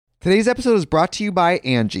Today's episode is brought to you by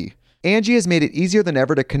Angie. Angie has made it easier than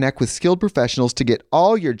ever to connect with skilled professionals to get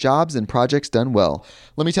all your jobs and projects done well.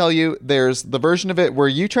 Let me tell you, there's the version of it where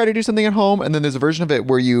you try to do something at home, and then there's a version of it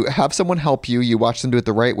where you have someone help you, you watch them do it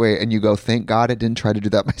the right way, and you go, thank God I didn't try to do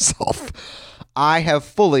that myself. I have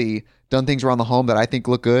fully done things around the home that I think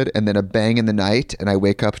look good, and then a bang in the night, and I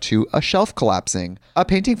wake up to a shelf collapsing, a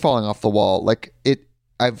painting falling off the wall.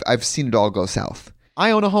 I've seen it all go south.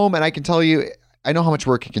 I own a home, and I can tell you, I know how much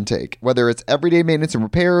work it can take. Whether it's everyday maintenance and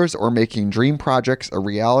repairs or making dream projects a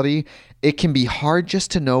reality, it can be hard just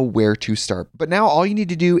to know where to start. But now all you need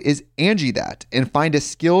to do is Angie that and find a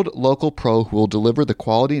skilled local pro who will deliver the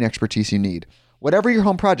quality and expertise you need. Whatever your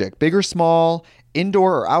home project, big or small,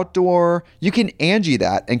 indoor or outdoor, you can Angie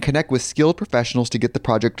that and connect with skilled professionals to get the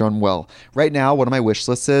project done well. Right now, one of my wish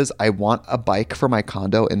lists is I want a bike for my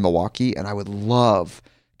condo in Milwaukee, and I would love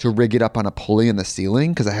to rig it up on a pulley in the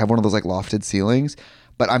ceiling because I have one of those like lofted ceilings,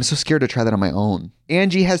 but I'm so scared to try that on my own.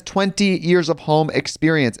 Angie has 20 years of home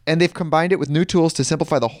experience, and they've combined it with new tools to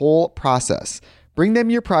simplify the whole process. Bring them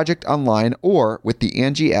your project online or with the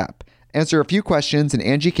Angie app. Answer a few questions and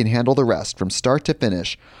Angie can handle the rest from start to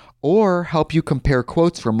finish, or help you compare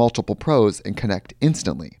quotes from multiple pros and connect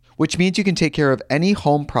instantly, which means you can take care of any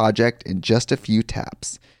home project in just a few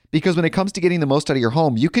taps. Because when it comes to getting the most out of your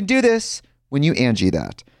home, you can do this when you Angie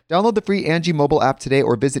that. Download the free Angie mobile app today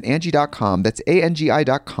or visit Angie.com. That's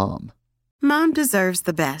ANGI.com. Mom deserves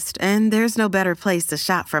the best, and there's no better place to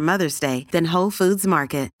shop for Mother's Day than Whole Foods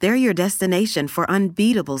Market. They're your destination for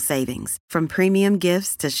unbeatable savings, from premium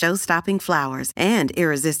gifts to show-stopping flowers and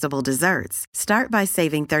irresistible desserts. Start by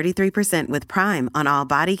saving 33% with Prime on all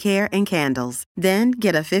body care and candles. Then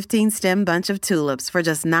get a 15-stem bunch of tulips for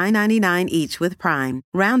just $9.99 each with Prime.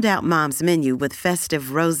 Round out Mom's menu with festive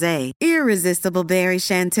rosé, irresistible berry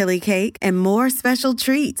chantilly cake, and more special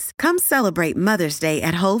treats. Come celebrate Mother's Day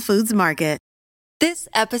at Whole Foods Market. This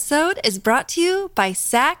episode is brought to you by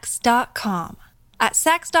Sax.com. At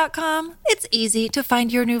Sax.com, it's easy to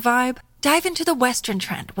find your new vibe. Dive into the Western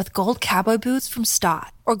trend with gold cowboy boots from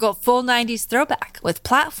Stott, or go full 90s throwback with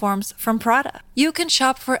platforms from Prada. You can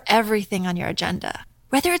shop for everything on your agenda,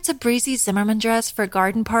 whether it's a breezy Zimmermann dress for a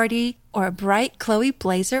garden party or a bright Chloe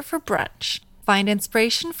blazer for brunch. Find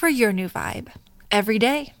inspiration for your new vibe every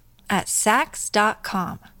day at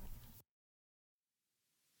Sax.com.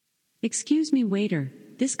 Excuse me, waiter.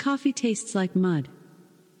 This coffee tastes like mud.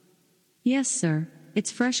 Yes, sir. It's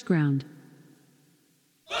fresh ground.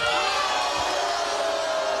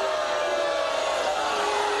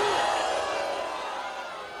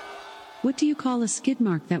 What do you call a skid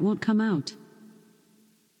mark that won't come out?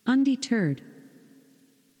 Undeterred.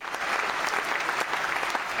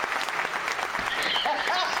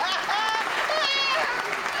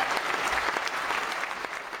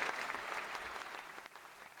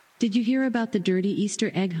 Did you hear about the dirty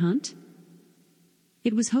Easter egg hunt?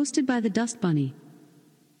 It was hosted by the Dust Bunny.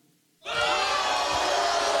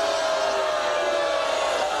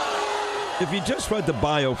 If you just read the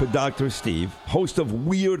bio for Dr. Steve, host of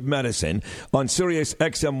Weird Medicine on Sirius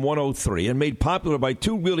XM 103 and made popular by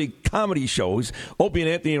two really comedy shows, Opie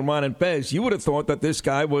and Anthony and Ron and Fez, you would have thought that this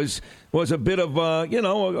guy was a bit of,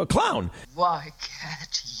 a clown. Why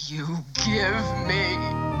can't you give me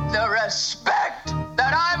the respect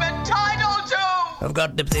that I'm entitled to? I've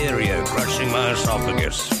got diphtheria crushing my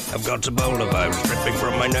esophagus. I've got Ebola virus dripping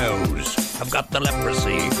from my nose. I've got the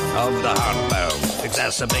leprosy of the heart valve,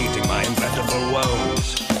 exacerbating my incredible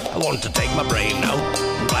woes. I want to take my brain now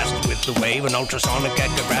and blast it with the wave, an ultrasonic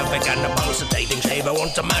echographic and a pulsating shave. I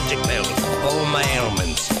want a magic pill for all my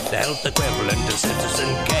ailments, the health equivalent of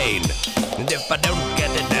Citizen Kane. And if I don't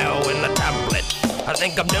get it now in a tablet, I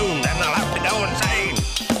think I'm doomed and I'll have to go insane.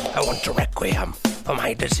 I want a requiem for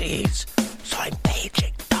my disease, so I'm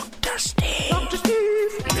paging Dr. Steve. Dr. Steve!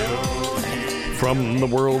 From the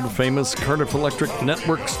world-famous Cardiff Electric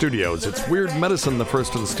Network studios, it's Weird Medicine, the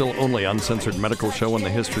first and still only uncensored medical show in the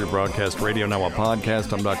history of broadcast radio, now a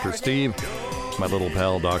podcast. I'm Dr. Steve. My little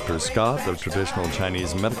pal, Dr. Scott, the traditional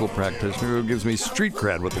Chinese medical practitioner who gives me street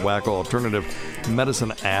cred with the wacko alternative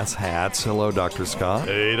medicine ass hats. Hello, Dr. Scott.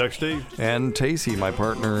 Hey, Dr. Steve. And Tacey, my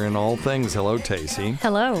partner in all things. Hello, Tacey.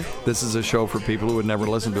 Hello. This is a show for people who would never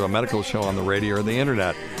listen to a medical show on the radio or the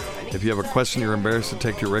internet. If you have a question you're embarrassed to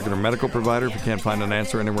take to your regular medical provider, if you can't find an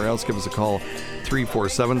answer anywhere else, give us a call,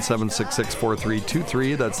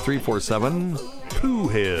 347-766-4323. That's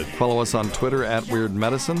 347-POOHEAD. Follow us on Twitter at Weird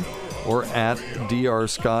Medicine or at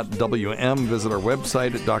drscottwm. Visit our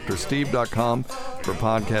website at drsteve.com for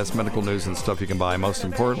podcast, medical news, and stuff you can buy. Most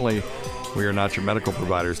importantly, we are not your medical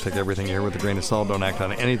providers. Take everything you hear with a grain of salt. Don't act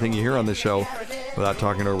on anything you hear on this show without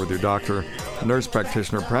talking it over with your doctor, nurse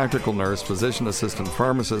practitioner, practical nurse, physician assistant,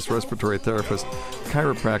 pharmacist, respiratory therapist,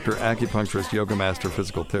 chiropractor, acupuncturist, yoga master,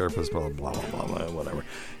 physical therapist, blah, blah, blah, blah, whatever.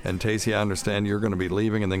 And Tacey, I understand you're going to be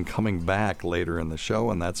leaving and then coming back later in the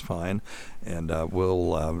show, and that's fine. And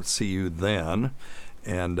we'll see you then.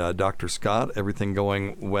 And Dr. Scott, everything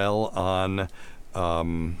going well on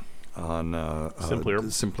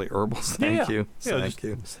Simply Herbals. Thank you. Thank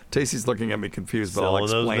you. Tacey's looking at me confused, but I'll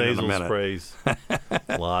explain in a minute. Sprays.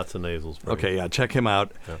 Lots of nasal sprays. Okay, yeah, check him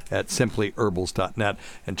out at simplyherbals.net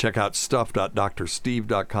and check out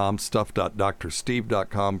stuff.drsteve.com,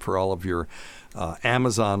 stuff.drsteve.com for all of your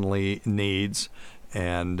Amazon needs,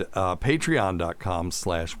 and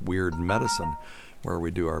patreon.com/weirdmedicine, where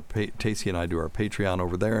we do our Tacey and I do our Patreon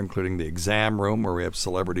over there, including the exam room where we have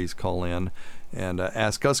celebrities call in and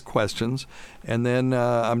ask us questions. And then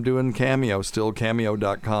I'm doing Cameo still,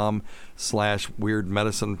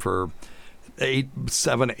 cameo.com/weirdmedicine for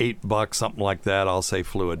 $8 something like that. I'll say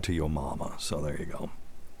fluid to your mama. So there you go.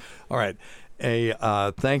 All right.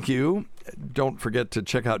 Thank you. Don't forget to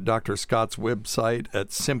check out Dr. Scott's website at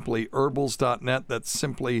simplyherbals.net. That's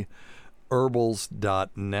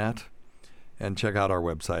simplyherbals.net. And check out our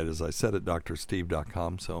website, as I said, at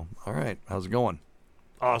drsteve.com. So, all right. How's it going?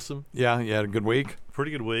 Awesome. Yeah, you had a good week?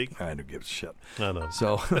 Pretty good week. I don't give a shit. I know.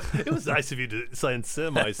 So it was nice of you to sound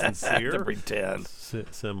semi-sincere. To pretend.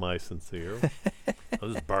 Semi-sincere. I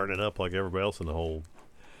was just burning up like everybody else in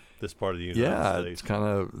this part of the United States.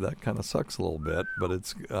 Yeah, that kind of sucks a little bit, but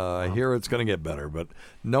it's I hear it's going to get better. But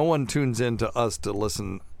no one tunes in to us to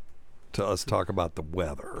listen to us talk about the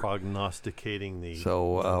weather. Prognosticating the...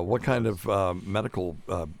 So what kind of medical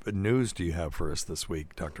news do you have for us this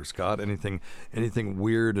week, Dr. Scott? Anything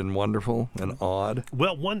weird and wonderful and odd?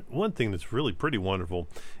 Well, one thing that's really pretty wonderful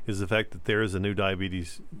is the fact that there is a new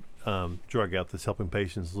diabetes drug out that's helping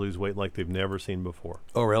patients lose weight like they've never seen before.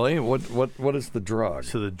 Oh, really? What is the drug?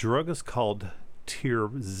 So the drug is called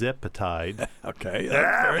tirzepatide. Okay.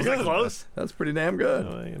 That's very close. That's pretty damn good.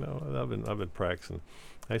 I've been practicing.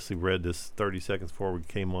 I actually read this 30 seconds before we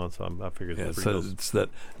came on, so I figured it's pretty close. It's that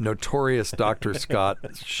notorious Dr. Scott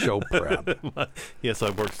show prep. Yes,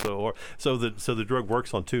 I worked so hard. So the drug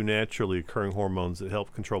works on two naturally occurring hormones that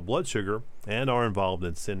help control blood sugar and are involved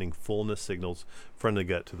in sending fullness signals from the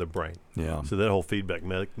gut to the brain. Yeah. So that whole feedback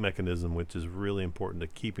mechanism, which is really important to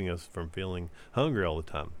keeping us from feeling hungry all the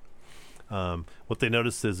time. What they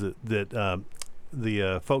noticed is that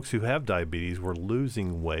the folks who have diabetes were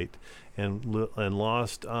losing weight and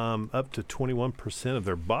lost up to 21% of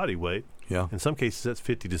their body weight. Yeah. In some cases, that's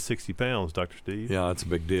 50 to 60 pounds, Dr. Steve. Yeah, that's a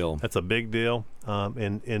big deal. That's a big deal.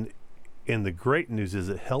 And the great news is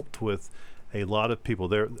it helped with a lot of people.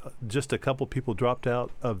 There, just a couple people dropped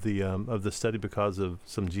out of the study because of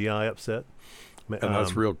some GI upset. And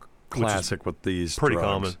that's real classic with these pretty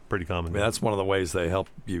drugs. Pretty common. I mean, that's one of the ways they help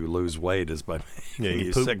you lose weight is by making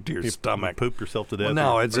you sick to your stomach. You poop yourself to death. Well,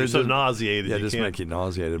 no, it's so nauseated. Yeah, just make you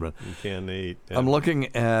nauseated. But you can't eat. Yeah. I'm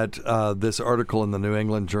looking at this article in the New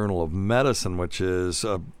England Journal of Medicine, which is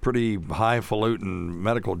a pretty highfalutin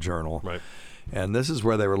medical journal. Right. And this is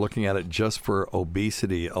where they were looking at it just for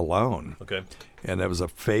obesity alone. Okay. And it was a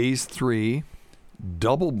phase 3,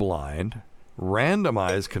 double-blind,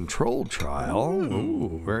 randomized controlled trial.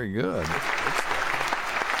 Ooh, very good.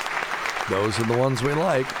 Those are the ones we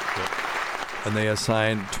like. Yep. And they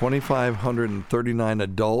assigned 2,539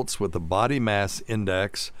 adults with a body mass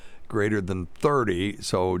index greater than 30.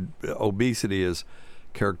 So obesity is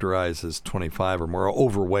characterized as 25 or more.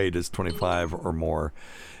 Overweight is 25 or more.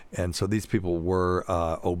 And so these people were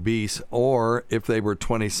obese, or if they were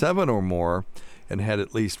 27 or more and had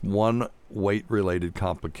at least one weight-related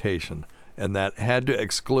complication. And that had to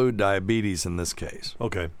exclude diabetes in this case.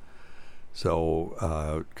 Okay.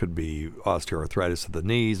 So it could be osteoarthritis of the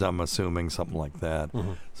knees, I'm assuming, something like that,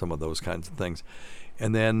 some of those kinds of things.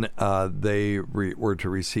 And then they were to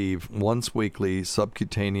receive once weekly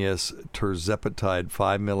subcutaneous tirzepatide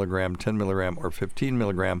 5 milligram, 10 milligram, or 15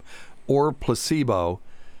 milligram, or placebo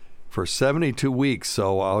for 72 weeks.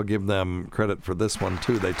 So I'll give them credit for this one,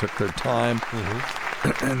 too. They took their time,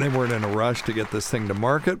 and they weren't in a rush to get this thing to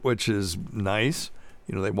market, which is nice.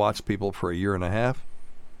 You know, they watched people for a year and a half.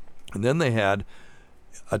 And then they had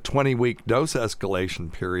a 20-week dose escalation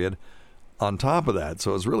period on top of that.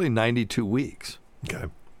 So it was really 92 weeks. Okay.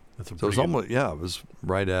 That's so it was almost, it was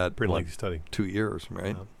right at pretty lengthy study. 2 years,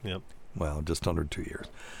 right? Yep. Well, just under 2 years.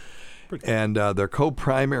 And their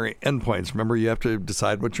co-primary endpoints, remember, you have to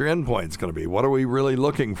decide what your endpoint's going to be. What are we really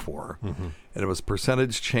looking for? And it was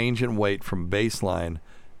percentage change in weight from baseline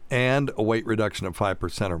and a weight reduction of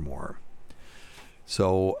 5% or more.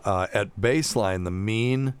 So at baseline, the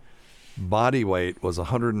mean body weight was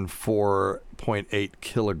 104.8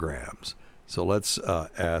 kilograms. So let's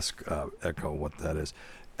ask Echo what that is.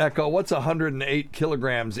 Echo, what's 108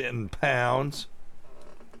 kilograms in pounds?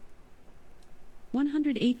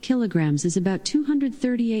 108 kilograms is about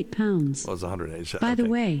 238 pounds. Well, it's 108. By the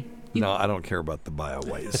way... No, I don't care about the bio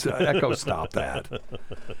weights. Echo, stop that.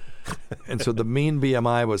 And so the mean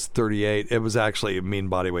BMI was 38. It was actually, mean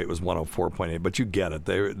body weight was 104.8. But you get it.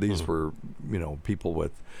 These were, people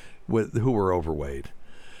with who were overweight.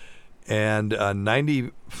 And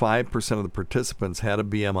 95% of the participants had a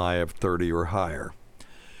BMI of 30 or higher.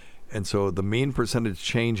 And so the mean percentage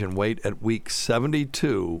change in weight at week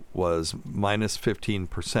 72 was minus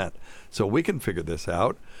 15%. So we can figure this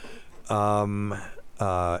out.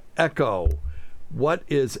 Echo, what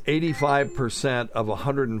is 85% of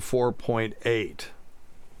 104.8?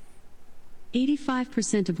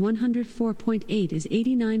 85% of 104.8 is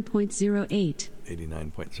 89.08.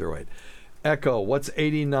 89.08. Echo, what's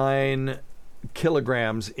 89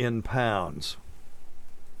 kilograms in pounds?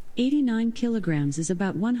 89 kilograms is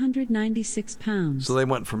about 196 pounds. So they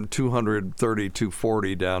went from 230,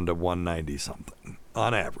 240 down to 190 something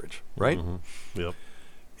on average, right? Mm-hmm. Yep.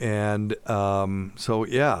 And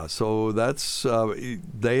so that's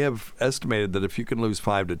they have estimated that if you can lose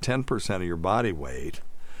 5 to 10% of your body weight,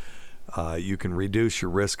 you can reduce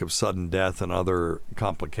your risk of sudden death and other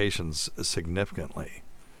complications significantly.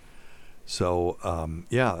 So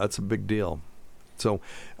that's a big deal. So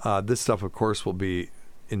this stuff, of course, will be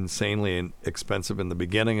insanely expensive in the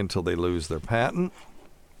beginning until they lose their patent.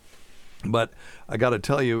 But I got to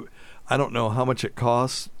tell you, I don't know how much it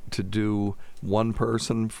costs to do one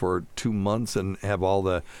person for 2 months and have all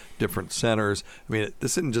the different centers. I mean,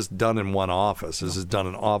 this isn't just done in one office. This is done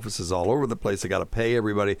in offices all over the place. They got to pay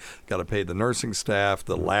everybody, got to pay the nursing staff,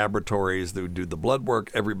 the laboratories who do the blood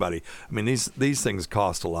work, everybody. I mean, these things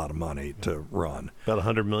cost a lot of money to run. About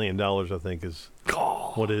 $100 million, I think, is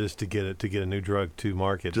what it is to get a new drug to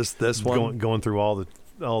market. Just this one, going through all the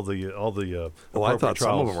I thought trials.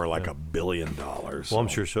 Some of them were like $1 billion. Well, I'm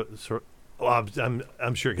sure.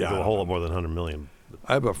 I'm sure it could do a whole lot more than $100 million.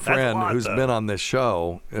 I have a friend who's been on this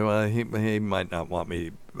show. Well, he might not want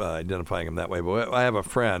me identifying him that way, but I have a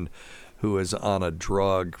friend who is on a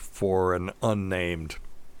drug for an unnamed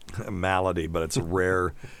malady, but it's a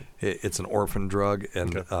rare. It's an orphan drug,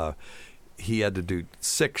 and he had to do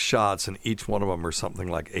 6 shots, and each one of them are something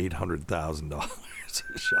like $800,000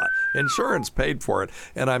 a shot. Insurance paid for it,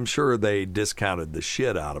 and I'm sure they discounted the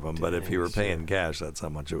shit out of them. But if you were paying cash, that's how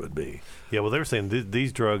much it would be. Yeah, well, they were saying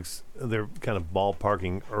these drugs, they're kind of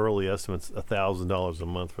ballparking early estimates $1,000 a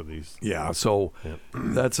month for these. Yeah, so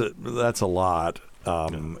that's a lot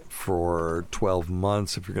for 12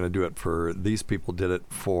 months. If you're going to do it for these people, did it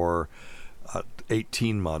for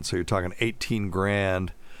 18 months. So you're talking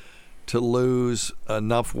 $18,000 to lose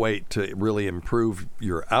enough weight to really improve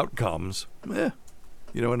your outcomes. And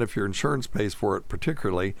if your insurance pays for it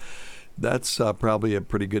particularly, that's probably a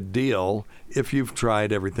pretty good deal if you've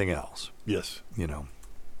tried everything else. Yes.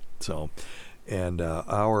 So, and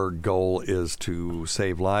our goal is to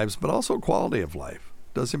save lives, but also quality of life.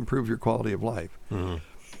 It does improve your quality of life. Mm-hmm.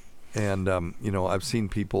 And, I've seen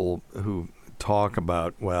people who talk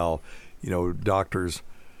about, doctors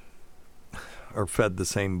are fed the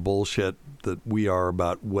same bullshit that we are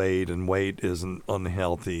about weight, and weight isn't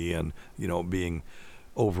unhealthy, and, being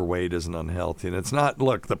overweight isn't unhealthy. And it's not,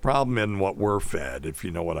 look, the problem in what we're fed, if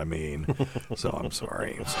you know what I mean. So I'm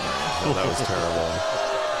sorry. That was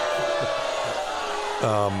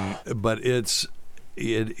terrible. But it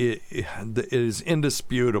is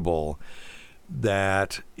indisputable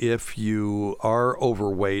that if you are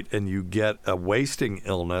overweight and you get a wasting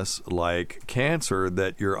illness like cancer,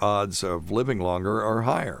 that your odds of living longer are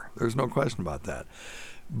higher. There's no question about that.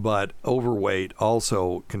 But overweight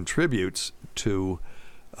also contributes to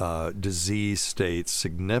disease states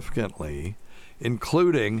significantly,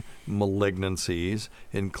 including malignancies,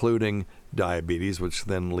 including diabetes, which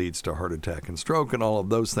then leads to heart attack and stroke and all of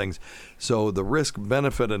those things. So the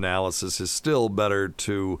risk-benefit analysis is still better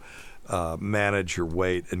to manage your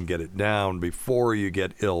weight and get it down before you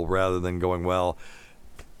get ill, rather than going,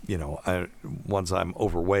 once I'm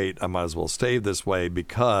overweight, I might as well stay this way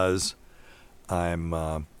because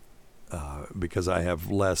because I have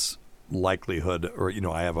less likelihood, or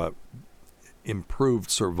I have a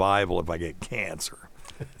improved survival if I get cancer.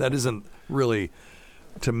 That isn't really,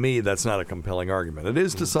 to me, that's not a compelling argument. It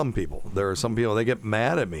is to some people. There are some people, they get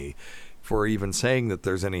mad at me for even saying that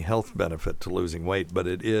there's any health benefit to losing weight, but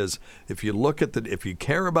it is. If you look at if you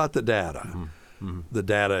care about the data, the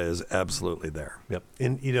data is absolutely there. Yep.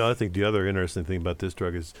 And, I think the other interesting thing about this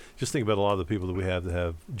drug is just think about a lot of the people that we have that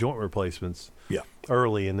have joint replacements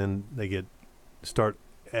early, and then they start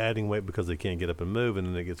adding weight because they can't get up and move, and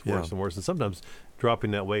then it gets worse and worse. And sometimes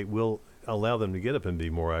dropping that weight will allow them to get up and be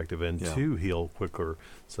more active and to heal quicker.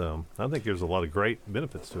 So I think there's a lot of great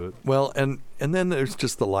benefits to it. Well, and then there's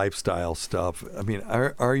just the lifestyle stuff. I mean,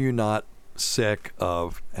 are you not sick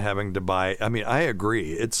of having to buy? I mean, I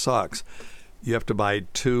agree. It sucks. You have to buy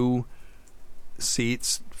 2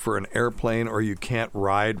 seats for an airplane, or you can't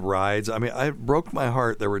ride rides. I mean, I broke my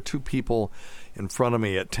heart. There were 2 people in front of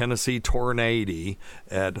me at Tennessee Tornado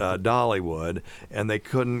at Dollywood, and they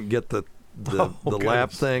couldn't get the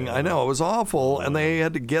lap thing. I know, it was awful, and they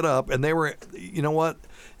had to get up, and they were, you know what?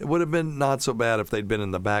 It would have been not so bad if they'd been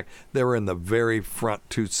in the back. They were in the very front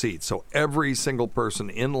 2 seats. So every single person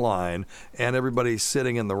in line and everybody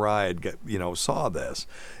sitting in the ride, saw this.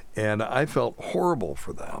 And I felt horrible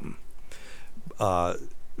for them.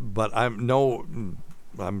 But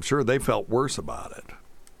I'm sure they felt worse about it.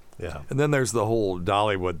 Yeah. And then there's the whole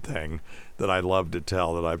Dollywood thing that I love to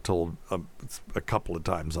tell, that I've told a couple of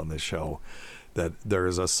times on this show, that there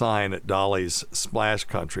is a sign at Dolly's Splash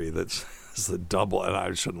Country that's the double, and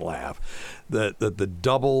I shouldn't laugh, that the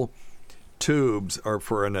double tubes are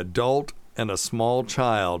for an adult and a small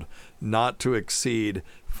child not to exceed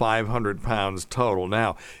 500 pounds total.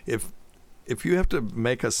 Now, if you have to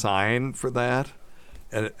make a sign for that,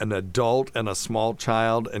 an adult and a small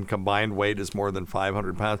child, and combined weight is more than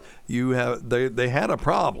 500 pounds, they had a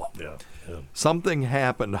problem. Yeah. Something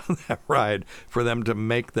happened on that ride for them to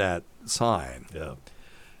make that sign. Yeah.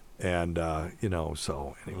 And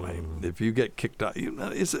so anyway, if you get kicked out,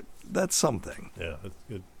 that's something. Yeah, that's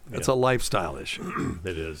good. It's a lifestyle issue.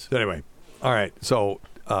 It is. Anyway, all right. So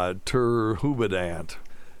Terhubadant.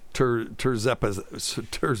 Terzepatide.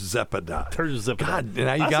 God,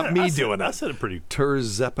 now you got me doing it. I said it pretty.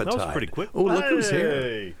 Terzepatide. That was pretty quick. Oh, look who's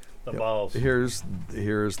here. The boss. Here's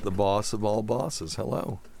the boss of all bosses.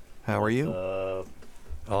 Hello. How are you?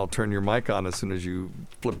 I'll turn your mic on as soon as you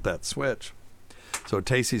flip that switch. So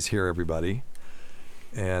Tacey's here, everybody.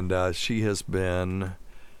 And she has been...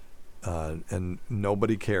 and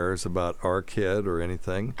nobody cares about our kid or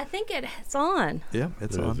anything. I think it's on. Yeah,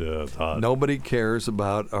 it's on. It's hot. Nobody cares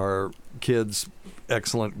about our kids'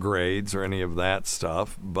 excellent grades or any of that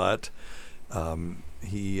stuff, but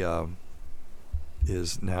he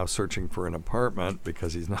is now searching for an apartment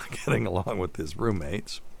because he's not getting along with his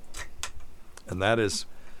roommates. And that is...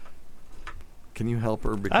 Can you help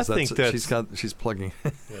her? Because she's plugging.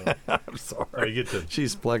 Yeah. I'm sorry. Oh,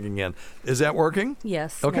 she's plugging in. Is that working?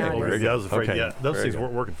 Yes. Okay. No. I was afraid. Okay. Yeah, those Very things good.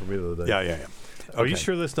 weren't working for me the other day. Yeah. Are you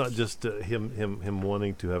sure that's not just him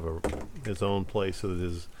wanting to have his own place so that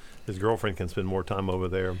his girlfriend can spend more time over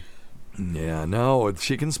there? Yeah. No,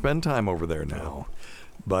 she can spend time over there now,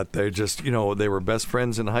 but they're just they were best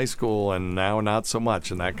friends in high school and now not so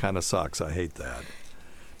much, and that kind of sucks. I hate that.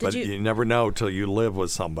 But you never know till you live with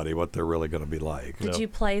somebody what they're really going to be like. Did you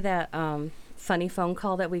play that funny phone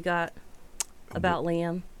call that we got about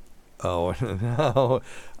Liam? Oh no!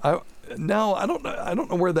 I don't know. I don't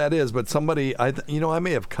know where that is. But somebody, I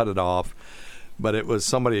may have cut it off. But it was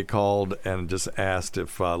somebody called and just asked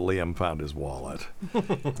if Liam found his wallet.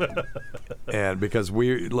 And because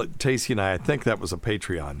Tacey and I think that was a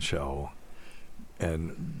Patreon show.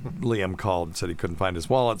 And Liam called and said he couldn't find his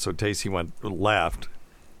wallet, so Tacey left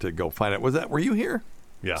to go find it. Were you here?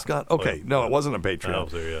 Yeah. Scott? Okay. No, it wasn't a Patreon. I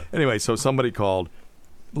was there, yeah. Anyway, so somebody called,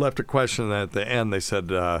 left a question, and at the end they said,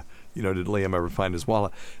 did Liam ever find his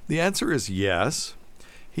wallet? The answer is yes.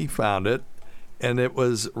 He found it, and it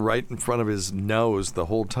was right in front of his nose the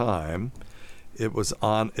whole time. It's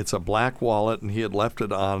a black wallet, and he had left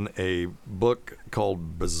it on a book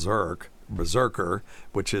called Berserker,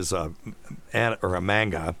 which is a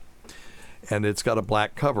manga, and it's got a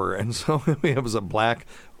black cover, and so it was a black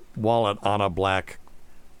wallet on a black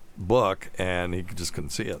book, and he just couldn't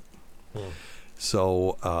see it.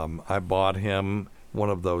 So I bought him one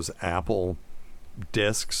of those Apple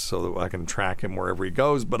discs so that I can track him wherever he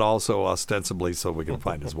goes, but also ostensibly so we can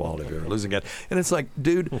find his wallet if you're losing it. And it's like,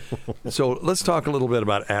 dude, so let's talk a little bit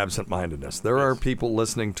about absent-mindedness. There are people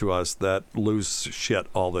listening to us that lose shit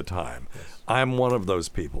all the time. Yes. I'm one of those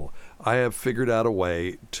people. I have figured out a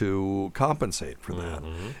way to compensate for that.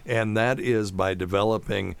 Mm-hmm. And that is by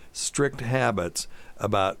developing strict habits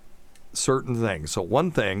about certain things. So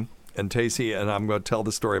one thing, and Tacey, and I'm going to tell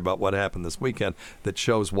the story about what happened this weekend that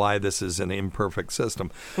shows why this is an imperfect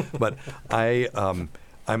system. But I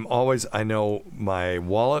know my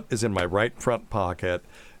wallet is in my right front pocket,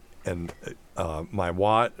 my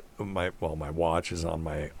watch is on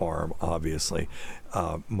my arm, obviously.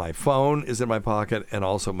 My phone is in my pocket, and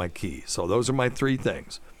also my key. So those are my three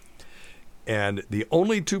things. And the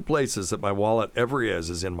only two places that my wallet ever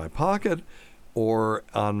is in my pocket or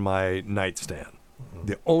on my nightstand.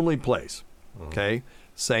 The only place. Okay?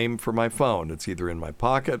 Same for my phone. It's either in my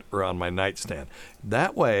pocket or on my nightstand.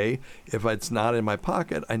 That way, if it's not in my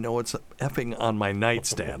pocket, I know it's effing on my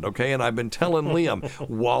nightstand, okay? And I've been telling Liam,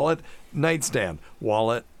 wallet, nightstand,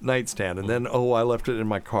 and then, I left it in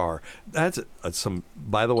my car. That's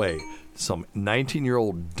by the way, some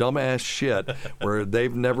 19-year-old dumbass shit where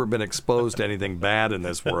they've never been exposed to anything bad in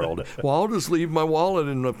this world. Well, I'll just leave my wallet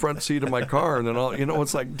in the front seat of my car, and then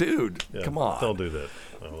it's like, dude, come on. Don't do that.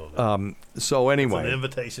 So anyway, it's an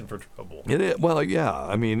invitation for trouble. It is. Well, yeah.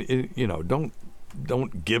 I mean,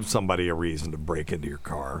 don't give somebody a reason to break into your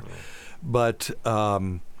car. But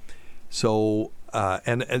so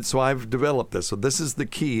I've developed this. So this is the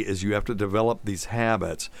key: is you have to develop these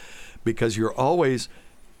habits, because you're always,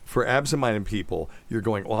 for absent-minded people, you're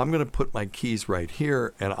going, well, I'm going to put my keys right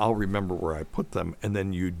here, and I'll remember where I put them, and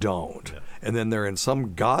then you don't, and then they're in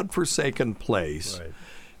some godforsaken place. Right.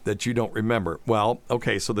 That you don't remember. Well,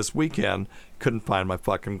 okay, so this weekend, couldn't find my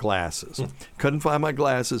fucking glasses. Couldn't find my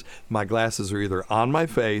glasses. My glasses are either on my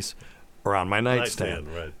face or on my nightstand.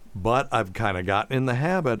 Right. But I've kind of gotten in the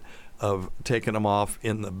habit of taking them off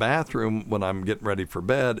in the bathroom when I'm getting ready for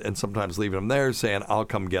bed, and sometimes leaving them there saying, I'll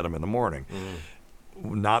come get them in the morning.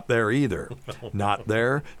 Not there either. Not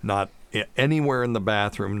there, not anywhere in the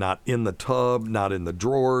bathroom, not in the tub, not in the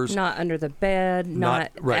drawers. Not under the bed.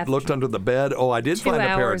 Not right. Looked under the bed. Oh, I did find a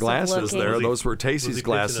pair of glasses there. Those were Tacey's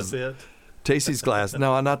glasses. Tacey's glass.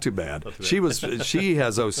 No, not too bad. She has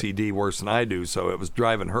OCD worse than I do, so it was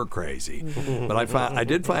driving her crazy. But I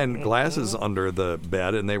did find glasses under the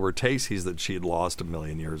bed, and they were Tacey's that she had lost 1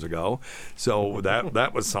 million years ago. So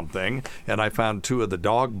that was something. And I found 2 of the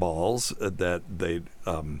dog balls that they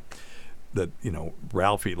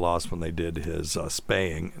Ralphie lost when they did his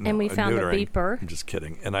spaying. And we found neutering. a beeper. I'm just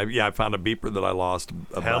kidding. And I found a beeper that I lost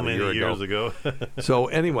about a year ago. So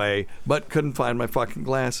anyway, but couldn't find my fucking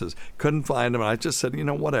glasses. Couldn't find them. And I just said,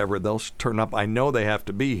 whatever. They'll turn up. I know they have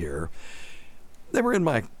to be here. They were in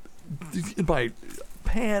my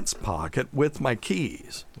pants pocket with my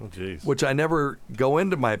keys. Oh, jeez. Which I never go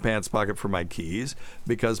into my pants pocket for my keys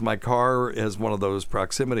because my car has one of those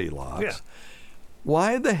proximity locks. Yeah.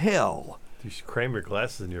 Why the hell? You should cram your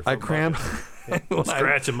glasses in your phone. I crammed.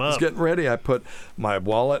 Scratch them up. I was getting ready. I put my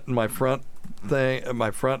wallet in my front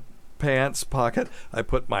pants pocket. I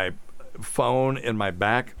put my phone in my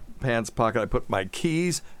back pants pocket. I put my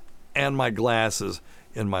keys and my glasses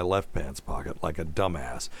in my left pants pocket like a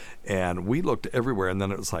dumbass. And we looked everywhere, and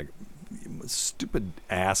then it was like, stupid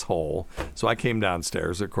asshole. So I came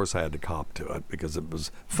downstairs. Of course, I had to cop to it because it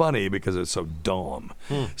was funny because it's so dumb.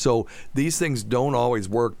 So these things don't always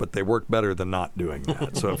work, but they work better than not doing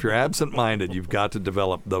that. So if you're absent-minded, you've got to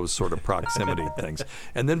develop those sort of proximity things.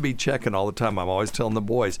 And then be checking all the time. I'm always telling the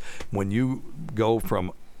boys, when you go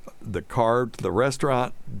from the car to the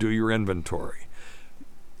restaurant, do your inventory.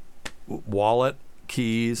 Wallet,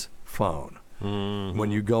 keys, phone.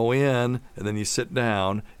 When you go in and then you sit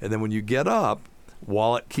down, and then when you get up,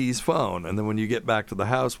 wallet, keys, phone, and then when you get back to the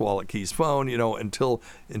house, wallet, keys, phone, until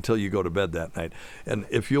you go to bed that night. And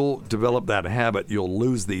if you'll develop that habit, you'll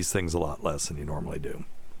lose these things a lot less than you normally do.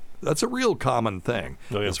 That's a real common thing,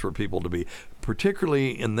 is for people to be,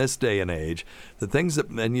 particularly in this day and age, the things that,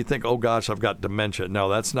 and you think, oh gosh, I've got dementia. No,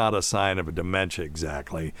 that's not a sign of a dementia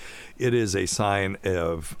exactly. It is a sign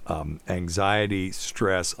of anxiety,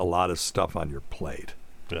 stress, a lot of stuff on your plate.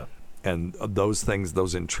 Yeah. And those things,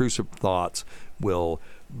 those intrusive thoughts will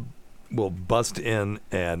bust in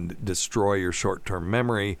and destroy your short-term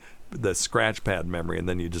memory, the scratch pad memory, and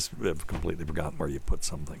then you just have completely forgotten where you put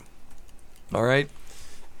something. All right?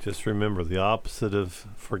 Just remember, the opposite of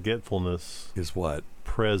forgetfulness is what?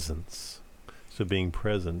 Presence. So being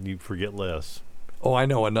present, you forget less. Oh, I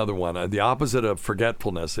know another one. The opposite of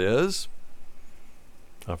forgetfulness is?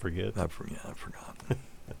 I forget. I forgot.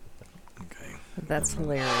 Okay. That's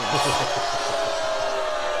hilarious.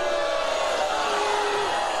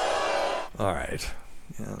 All right.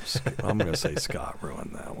 Yeah, I'm going to say Scott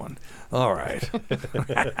ruined that one. All right.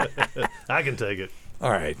 I can take it. All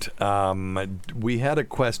right. We had a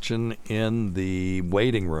question in the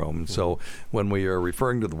waiting room. So when we are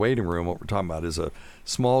referring to the waiting room, what we're talking about is a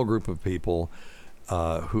small group of people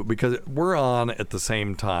who, because we're on at the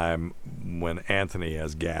same time when Anthony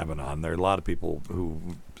has Gavin on. There are a lot of people who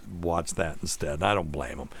watch that instead. And I don't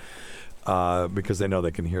blame them because they know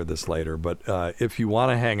they can hear this later. But if you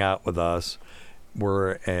want to hang out with us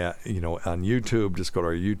We're on YouTube. Just go to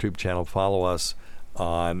our YouTube channel. Follow us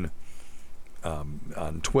on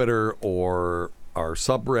Twitter or our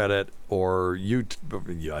subreddit or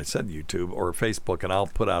YouTube. I said YouTube or Facebook, and I'll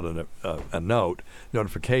put out a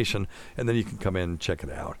notification, and then you can come in and check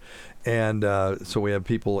it out. And so we have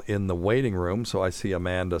people in the waiting room. So I see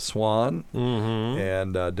Amanda Swan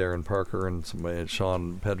and Darren Parker and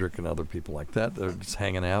Sean Pedrick and other people like that. They're just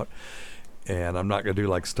hanging out. And I'm not going to do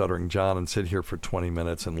like Stuttering John and sit here for 20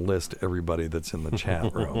 minutes and list everybody that's in the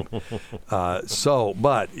chat room.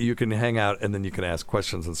 But you can hang out and then you can ask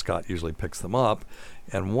questions, and Scott usually picks them up.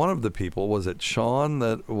 And one of the people, was it Sean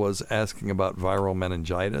that was asking about viral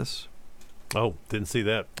meningitis? Oh, didn't see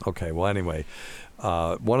that. Okay, well, anyway,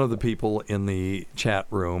 one of the people in the chat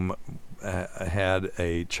room had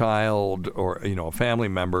a child or, a family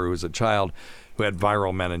member who was a child who had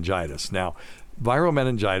viral meningitis. Now, viral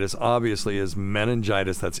meningitis obviously is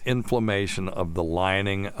meningitis. That's inflammation of the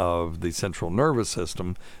lining of the central nervous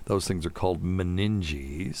system. Those things are called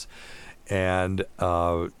meninges. And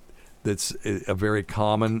it's a very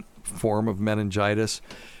common form of meningitis.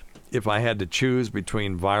 If I had to choose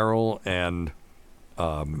between viral and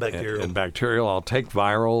bacterial, I'll take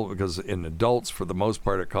viral because in adults, for the most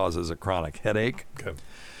part, it causes a chronic headache. Okay.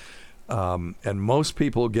 And most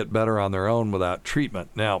people get better on their own without treatment.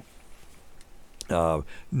 Now,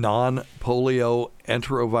 non-polio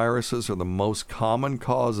enteroviruses are the most common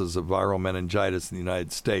causes of viral meningitis in the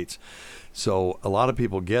United States. So a lot of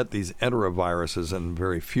people get these enteroviruses, and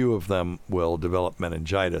very few of them will develop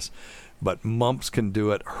meningitis. But mumps can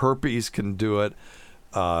do it. Herpes can do it.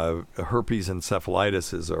 Herpes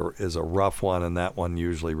encephalitis is a rough one, and that one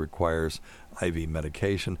usually requires IV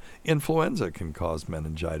medication. Influenza can cause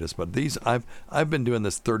meningitis, but these I've been doing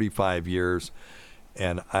this 35 years,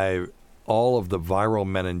 and all of the viral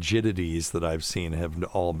meningitides that I've seen have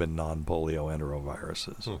all been non-polio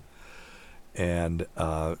enteroviruses. And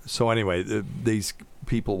so anyway, these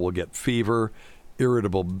people will get fever,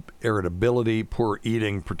 irritability, poor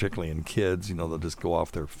eating, particularly in kids. They'll just go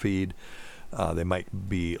off their feed. They might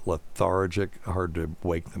be lethargic, hard to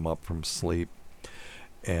wake them up from sleep.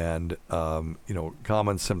 And,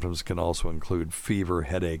 common symptoms can also include fever,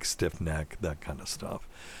 headache, stiff neck, that kind of stuff.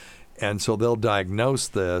 And so they'll diagnose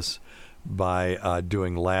this by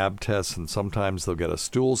doing lab tests, and sometimes they'll get a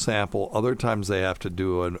stool sample. Other times they have to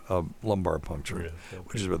do a lumbar puncture,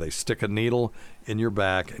 which is where they stick a needle in your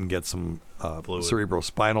back and get some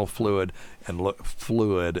cerebrospinal fluid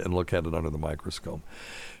and look at it under the microscope.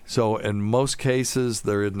 So in most cases,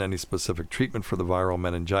 there isn't any specific treatment for the viral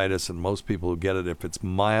meningitis, and most people who get it, if it's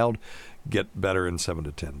mild, get better in 7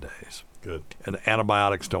 to 10 days. Good. And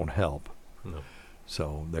antibiotics don't help. No.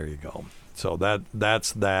 So there you go. So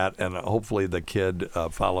that's that, and hopefully the kid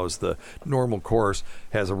follows the normal course,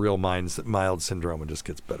 has a real mild syndrome, and just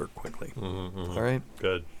gets better quickly. Mm-hmm. All right?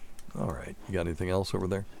 Good. All right. You got anything else over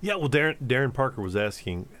there? Yeah, well, Darren Parker was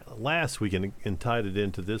asking last week and tied it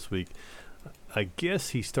into this week. I guess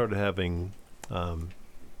he started having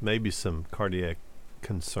maybe some cardiac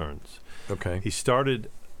concerns. Okay. He started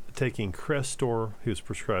taking Crestor. He was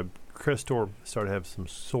prescribed Crestor, started having some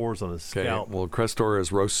sores on his scalp. Well, Crestor is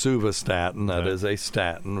rosuvastatin. That is a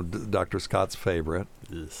statin, Dr. Scott's favorite.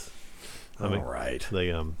 Yes. All right.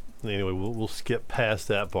 Anyway, we'll skip past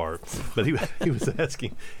that part. But he was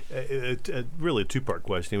asking, really a two-part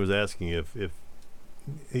question. He was asking if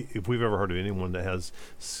we've ever heard of anyone that has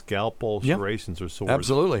scalp ulcerations or sores.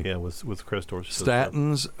 Absolutely. Yeah, with Crestor.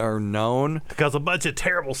 Statins are known to cause a bunch of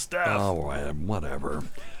terrible stuff. Oh, whatever.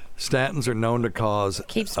 Statins are known to cause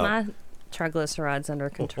keeps my triglycerides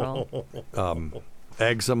under control.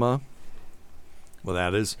 Eczema.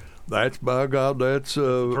 Well, that's by God, that's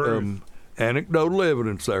anecdotal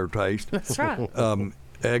evidence there, Taste. That's right.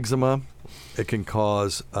 Eczema. It can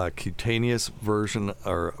cause a cutaneous version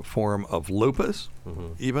or form of lupus,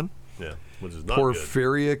 even. Yeah, which is not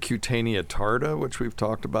Porphyria cutanea tarda, which we've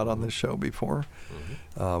talked about on this show before.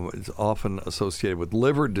 It's often associated with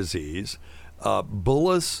liver disease.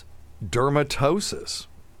 Bullous dermatosis.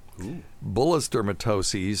 Ooh. Bullous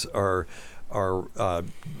dermatoses are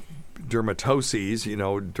dermatoses,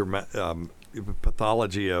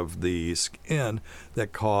 pathology of the skin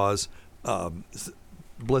that cause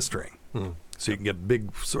blistering. So you can get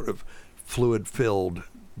big sort of fluid-filled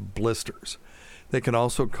blisters. They can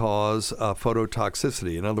also cause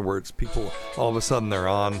phototoxicity. In other words, people, all of a sudden, they're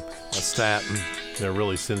on a statin. They're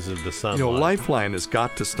really sensitive to sunlight. Lifeline has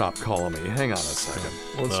got to stop calling me. Hang on a second.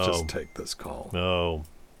 Let's just take this call. No.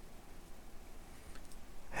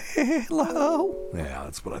 Hello? Yeah,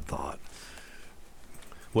 that's what I thought.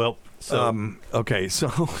 Well, so okay, so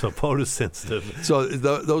photosensitive. So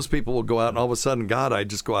those people will go out, and all of a sudden, God, I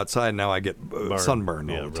just go outside, and now I get sunburn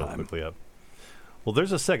all the time. Quickly up. Well,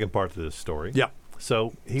 there's a second part to this story. Yeah.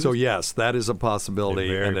 So yes, that is a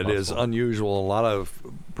possibility, and it is unusual. A lot of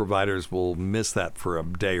providers will miss that for a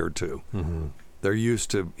day or two. Mm-hmm. They're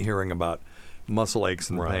used to hearing about muscle aches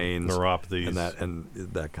and pains, neuropathies, and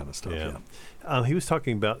that kind of stuff. Yeah. He was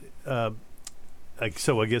talking about.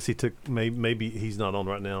 So I guess he took maybe he's not on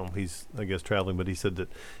right now. He's traveling, but he said that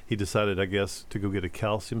he decided to go get a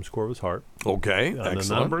calcium score of his heart. Okay, excellent.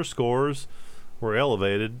 The number of scores were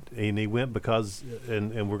elevated, and he went because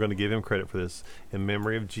and we're going to give him credit for this in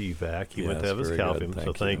memory of GVAC. He went to have his calcium.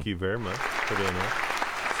 Thank you very much for doing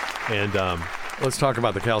that. And let's talk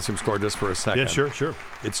about the calcium score just for a second. Yeah, sure.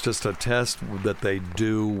 It's just a test that they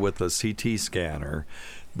do with a CT scanner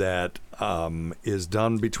that is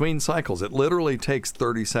done between cycles. It literally takes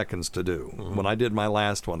 30 seconds to do. Mm-hmm. When I did my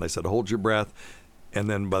last one, they said, hold your breath. And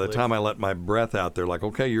then by the time I let my breath out, they're like,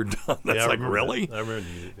 okay, you're done. That's really? I remember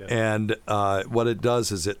you. Yeah. And what it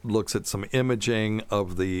does is it looks at some imaging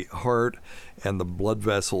of the heart and the blood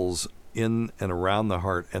vessels in and around the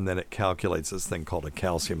heart, and then it calculates this thing called a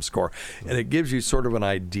calcium score. Mm-hmm. And it gives you sort of an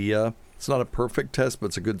idea. It's not a perfect test, but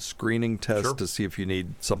it's a good screening test to see if you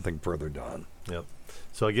need something further done. Yep.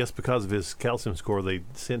 So I guess because of his calcium score, they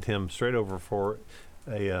sent him straight over for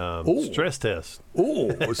a stress test.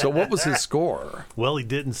 Oh, so what was his score? Well, he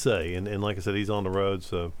didn't say, and like I said, he's on the road.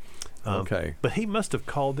 So okay. But he must have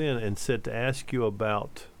called in and said to ask you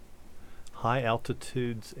about high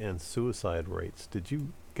altitudes and suicide rates. Did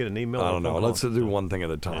you get an email? I don't know. Let's do one thing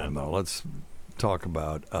at a time, though. Let's talk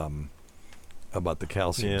about the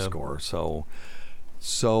calcium score. So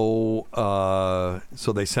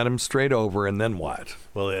they sent him straight over, and then what?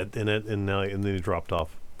 Well, and then he dropped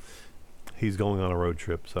off. He's going on a road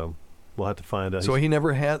trip, so we'll have to find out. So he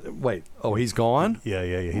never had. Wait. Oh, he's gone. Yeah.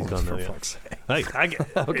 He's gone now. For fuck's sake. Hey, I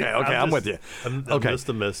get. Okay. I'm with you. I'm just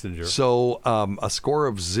the messenger. So a score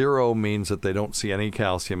of 0 means that they don't see any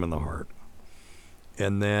calcium in the heart.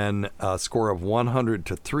 And then a score of 100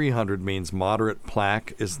 to 300 means moderate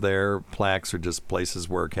plaque is there. Plaques are just places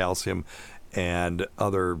where calcium and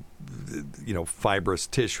other, fibrous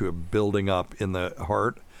tissue are building up in the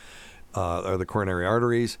heart or the coronary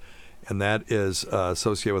arteries. And that is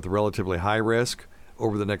associated with a relatively high risk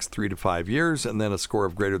over the next 3 to 5 years. And then a score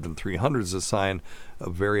of greater than 300 is a sign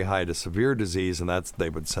of very high to severe disease, and they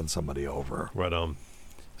would send somebody over. Right on.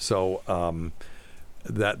 So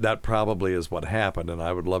that probably is what happened, and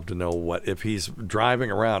I would love to know what if he's driving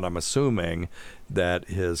around. I'm assuming that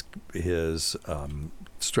his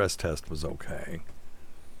stress test was okay.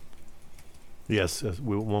 Yes,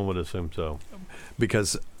 one would assume so.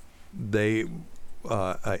 Because I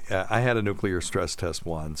had a nuclear stress test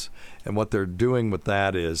once, and what they're doing with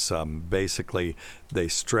that is basically they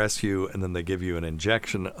stress you, and then they give you an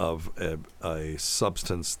injection of a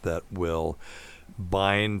substance that will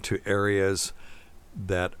bind to areas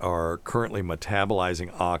that are currently metabolizing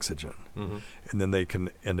oxygen. Mm-hmm. And then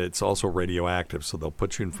and it's also radioactive, so they'll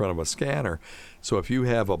put you in front of a scanner. So if you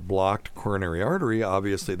have a blocked coronary artery,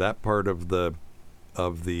 obviously that part of the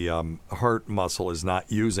heart muscle is not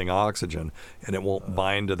using oxygen, and it won't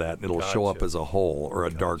bind to that, and it'll show up as a hole or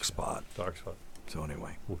a dark spot. So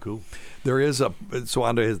anyway. Well, cool. There is so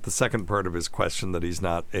on to the second part of his question that he's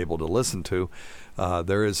not able to listen to.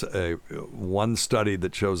 There is one study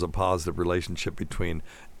that shows a positive relationship between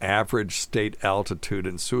average state altitude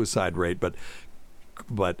and suicide rate, but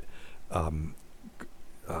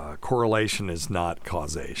correlation is not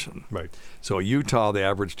causation. Right. So Utah, the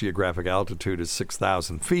average geographic altitude is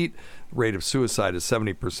 6,000 feet. Rate of suicide is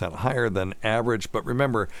 70% higher than average. But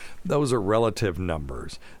remember, those are relative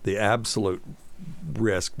numbers. The absolute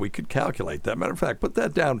risk, we could calculate that. Matter of fact, put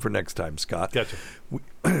that down for next time, Scott. Gotcha.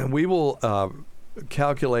 We will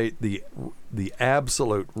calculate the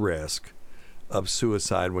absolute risk of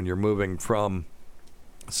suicide when you're moving from,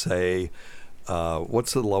 say,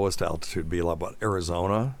 what's the lowest altitude be? About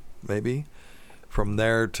Arizona, maybe? From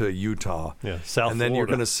there to Utah. Yeah, South And then Florida. you're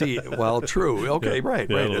going to see, well, true. Okay, Yeah. right.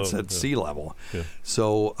 Yeah, It's at sea level. Yeah.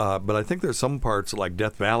 So, but I think there's some parts like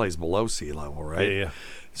Death Valley is below sea level, right? Yeah.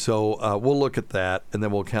 So we'll look at that, and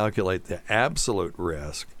then we'll calculate the absolute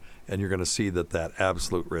risk, and you're going to see that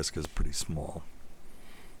absolute risk is pretty small.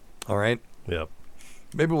 All right? Yep.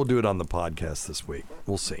 Maybe we'll do it on the podcast this week.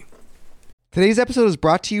 We'll see. Today's episode is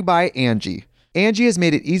brought to you by Angie. Angie has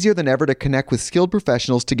made it easier than ever to connect with skilled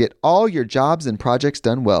professionals to get all your jobs and projects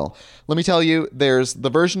done well. Let me tell you, there's the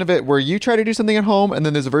version of it where you try to do something at home, and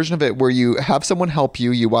then there's a version of it where you have someone help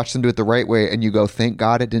you, you watch them do it the right way, and you go, thank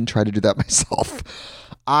God I didn't try to do that myself.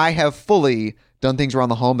 I have fully done things around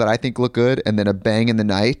the home that I think look good, and then a bang in the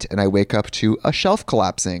night, and I wake up to a shelf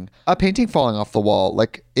collapsing, a painting falling off the wall.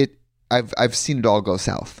 Like I've seen it all go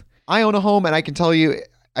south. I own a home, and I can tell you,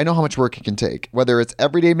 I know how much work it can take. Whether it's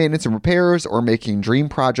everyday maintenance and repairs or making dream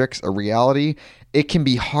projects a reality, it can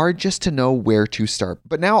be hard just to know where to start.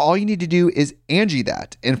 But now all you need to do is Angie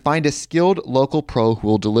that and find a skilled local pro who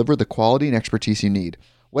will deliver the quality and expertise you need.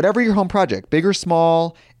 Whatever your home project, big or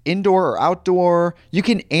small, indoor or outdoor, you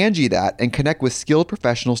can Angie that and connect with skilled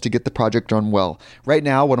professionals to get the project done well. Right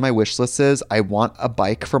now, one of my wish lists is I want a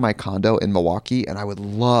bike for my condo in Milwaukee, and I would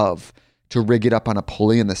love to rig it up on a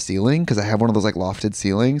pulley in the ceiling because I have one of those like lofted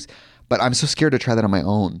ceilings, but I'm so scared to try that on my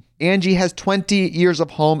own. Angie has 20 years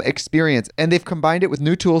of home experience, and they've combined it with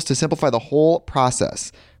new tools to simplify the whole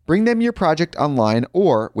process. Bring them your project online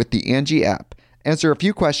or with the Angie app. Answer a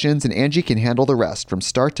few questions and Angie can handle the rest from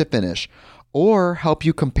start to finish, or help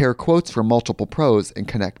you compare quotes from multiple pros and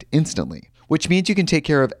connect instantly, which means you can take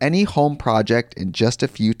care of any home project in just a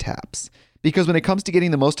few taps. Because when it comes to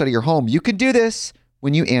getting the most out of your home, you can do this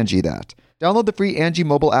when you Angie that. Download the free Angie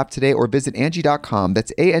mobile app today or visit Angie.com.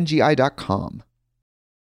 That's ANGI.com.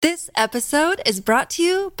 This episode is brought to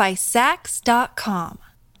you by Sax.com.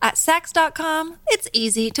 At Sax.com, it's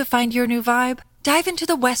easy to find your new vibe. Dive into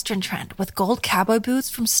the Western trend with gold cowboy boots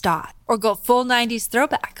from Stott, or go full 90s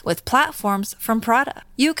throwback with platforms from Prada.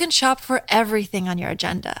 You can shop for everything on your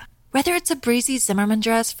agenda, whether it's a breezy Zimmermann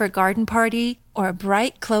dress for a garden party or a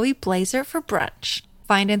bright Chloe blazer for brunch.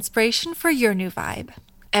 Find inspiration for your new vibe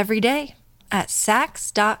every day at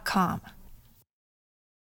Sax.com.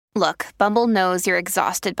 Look, Bumble knows you're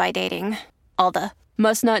exhausted by dating. All the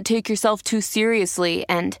must not take yourself too seriously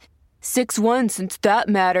and 6'1" since that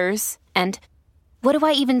matters. And what do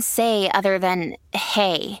I even say other than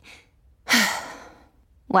hey?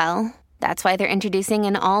 Well, that's why they're introducing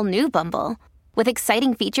an all-new Bumble with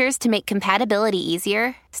exciting features to make compatibility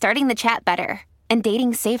easier, starting the chat better, and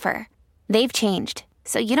dating safer. They've changed,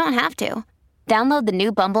 so you don't have to. Download the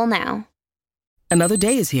new Bumble now. Another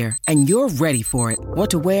day is here, and you're ready for it. What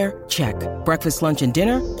to wear? Check. Breakfast, lunch, and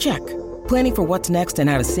dinner? Check. Planning for what's next and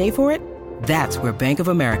how to save for it? That's where Bank of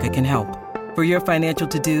America can help. For your financial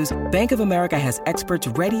to-dos, Bank of America has experts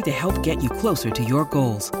ready to help get you closer to your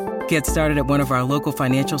goals. Get started at one of our local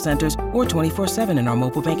financial centers or 24/7 in our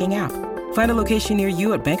mobile banking app. Find a location near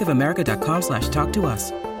you at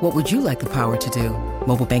bankofamerica.com/talktous. What would you like the power to do?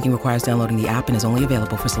 Mobile banking requires downloading the app and is only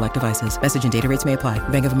available for select devices. Message and data rates may apply.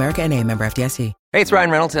 Bank of America NA, member FDIC. Hey, it's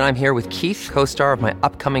Ryan Reynolds, and I'm here with Keith, co-star of my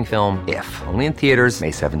upcoming film, If, only in theaters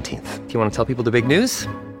May 17th. Do you want to tell people the big news?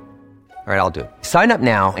 All right, I'll do it. Sign up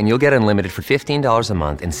now and you'll get unlimited for $15 a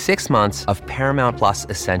month and 6 months of Paramount Plus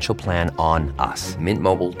Essential Plan on us.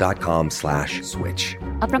 MintMobile.com/switch.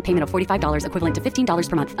 Upfront payment of $45 equivalent to $15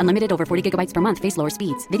 per month. Unlimited over 40 gigabytes per month. Face lower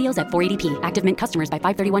speeds. Videos at 480p. Active Mint customers by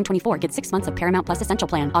 531.24 get 6 months of Paramount Plus Essential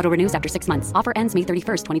Plan. Auto renews after 6 months. Offer ends May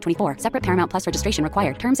 31st, 2024. Separate Paramount Plus registration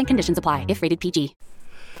required. Terms and conditions apply if rated PG.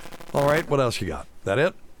 All right, what else you got? That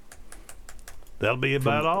it? That'll be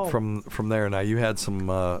about all. From there. Now, you had some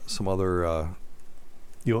other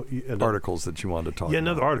articles that you wanted to talk about. Yeah,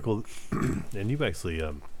 another article, and you've actually,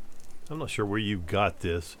 I'm not sure where you got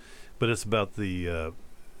this, but it's about the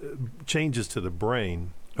changes to the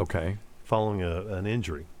brain. Okay. Following an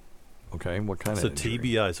injury. Okay, what kind of injury? It's a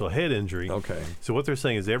TBI, so a head injury. Okay. So what they're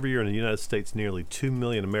saying is every year in the United States, nearly 2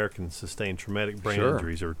 million Americans sustain traumatic brain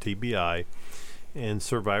injuries, or TBI. And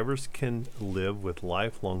survivors can live with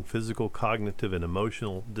lifelong physical, cognitive, and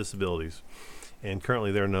emotional disabilities. And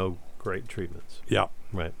currently, there are no great treatments. Yeah.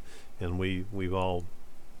 Right. And we've all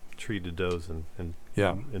treated those and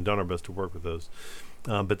done our best to work with those.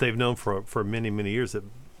 But they've known for many, many years that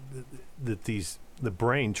the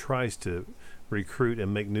brain tries to recruit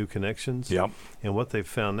and make new connections. Yep. And what they've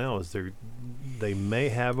found now is they may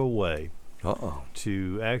have a way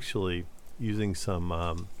to actually using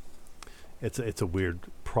some it's a weird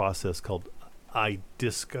process called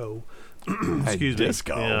iDisco. Excuse me.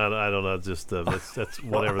 iDisco? Yeah, I don't know. Just that's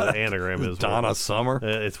whatever the anagram is. Donna Summer?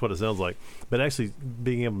 It's what it sounds like. But actually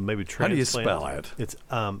being able to maybe transplant. How do you spell it? It's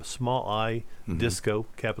small I, disco,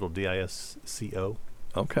 capital DISCO.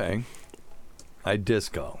 Okay.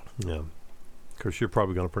 iDisco. Yeah. Of course, you're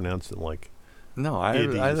probably going to pronounce it like. No, it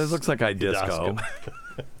looks like iDisco.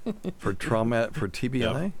 for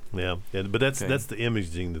TBI. Yeah. But that's the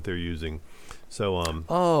imaging that they're using. So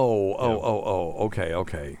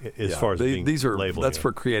okay. As far as these are labeling that's it.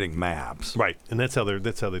 for creating maps, right? And that's how they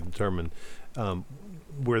determine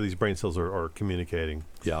where these brain cells are communicating.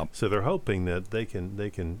 Yeah. So they're hoping that they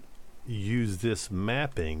can use this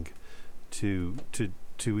mapping to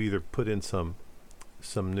either put in some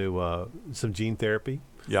some new some gene therapy.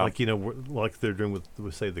 Yeah. Like, like they're doing with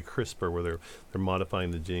say the CRISPR, where they're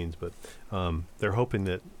modifying the genes, but they're hoping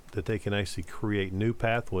that they can actually create new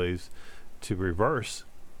pathways to reverse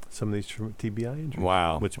some of these TBI injuries.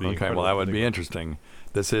 Wow. Which would be okay, well, that would be interesting.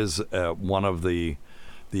 This is one of the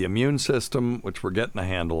immune system, which we're getting a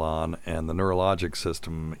handle on, and the neurologic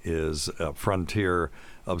system is a frontier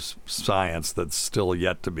of science that's still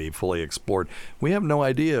yet to be fully explored. We have no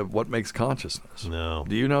idea what makes consciousness. No.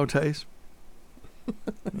 Do you know, Tace?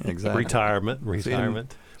 Exactly.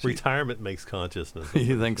 Retirement makes consciousness.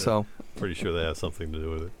 You think so? Pretty sure that has something to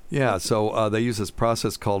do with it. Yeah, so they use this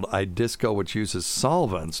process called iDISCO, which uses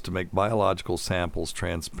solvents to make biological samples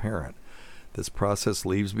transparent. This process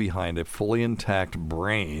leaves behind a fully intact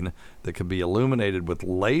brain that can be illuminated with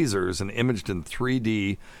lasers and imaged in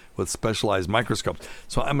 3D with specialized microscopes.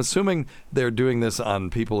 So I'm assuming they're doing this on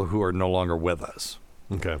people who are no longer with us.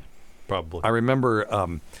 Okay, probably. I remember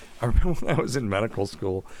when I was in medical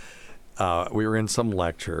school, we were in some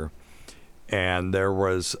lecture, and there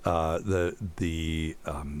was the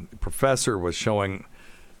professor was showing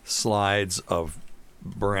slides of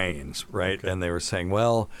brains, right? Okay. And they were saying,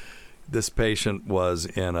 well, this patient was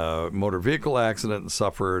in a motor vehicle accident and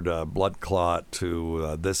suffered a blood clot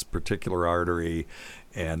to this particular artery,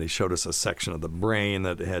 and he showed us a section of the brain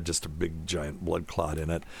that had just a big giant blood clot in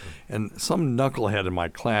it. And some knucklehead in my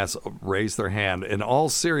class raised their hand in all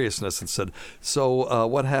seriousness and said, so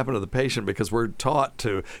what happened to the patient? Because we're taught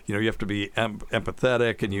to, you have to be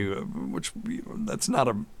empathetic, and which that's not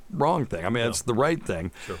a wrong thing. I mean, it's the right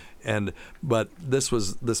thing. Sure. But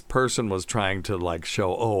this person was trying to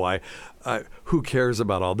show, I who cares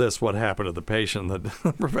about all this? What happened to the patient?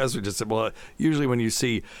 The professor just said, well, usually when you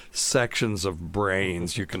see sections of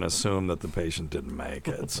brains, you can assume that the patient didn't make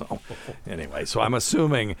it. So anyway, I'm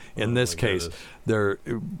assuming in this case, they're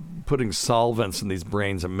putting solvents in these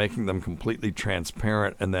brains and making them completely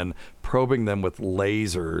transparent and then probing them with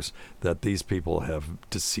lasers that these people have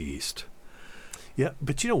deceased. Yeah,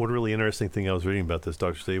 but what a really interesting thing I was reading about this,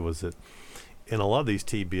 Dr. Steve, was that in a lot of these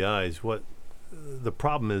TBIs, what the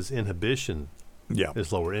problem is inhibition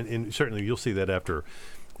is lower. And certainly you'll see that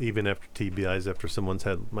even after TBIs, after someone's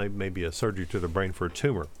had maybe a surgery to their brain for a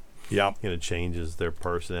tumor. Yeah. It changes their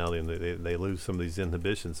personality, and they lose some of these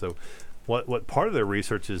inhibitions. So what part of their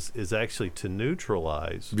research is actually to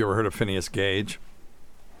neutralize. Have you ever heard of Phineas Gage?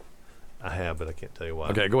 I have, but I can't tell you why.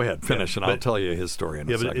 Okay, go ahead, finish, and I'll tell you his story in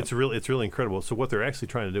a second. Yeah, but it's really incredible. So what they're actually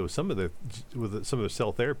trying to do with some of their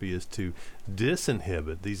cell therapy is to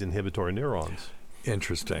disinhibit these inhibitory neurons.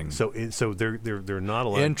 Interesting. So they're not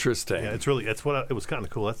allowed. Interesting. Yeah, it was kind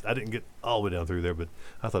of cool. I didn't get all the way down through there, but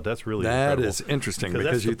I thought that's really incredible. That is interesting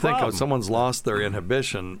because you think someone's lost their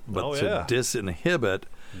inhibition, but to disinhibit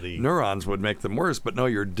neurons would make them worse. But no,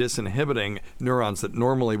 you're disinhibiting neurons that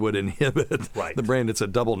normally would inhibit the brain. It's a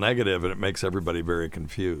double negative, and it makes everybody very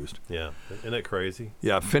confused. Yeah, isn't that crazy?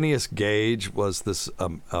 Yeah, Phineas Gage was this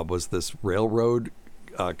railroad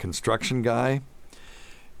construction guy.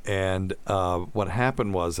 And what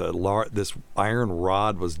happened was this iron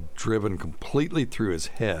rod was driven completely through his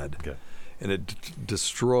head, and it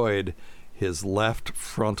destroyed his left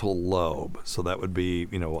frontal lobe. So that would be,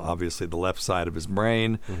 obviously the left side of his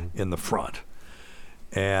brain in the front.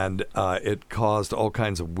 And it caused all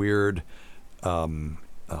kinds of weird behavioral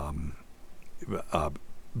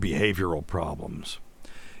problems.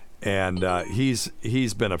 And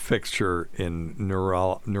he's been a fixture in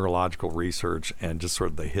neurological research and just sort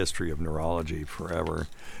of the history of neurology forever.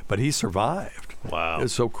 But he survived. Wow.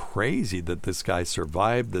 It's so crazy that this guy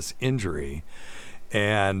survived this injury.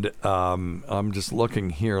 And I'm just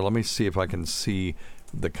looking here. Let me see if I can see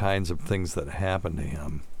the kinds of things that happened to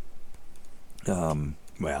him.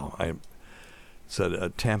 I said a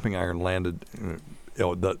tamping iron landed...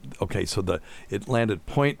 it landed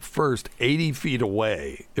point first 80 feet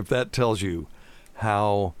away. If that tells you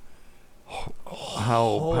how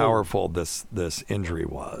powerful this injury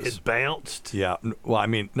was. It bounced? Yeah. Well, I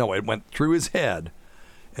mean, no, it went through his head,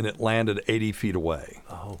 and it landed 80 feet away.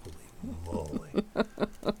 Holy moly.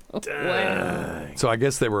 Dang. So I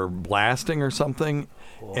guess they were blasting or something,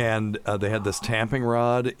 and they had this tamping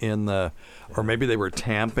rod or maybe they were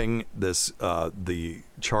tamping this the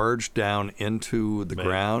charge down into the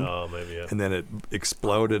ground, and then it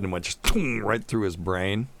exploded and went just right through his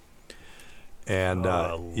brain. And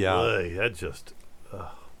that just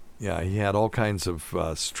he had all kinds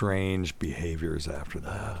of strange behaviors after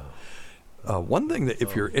that. One thing that,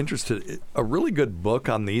 if you're interested, a really good book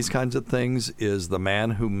on these kinds of things is The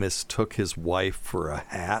Man Who Mistook His Wife for a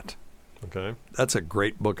Hat. Okay. That's a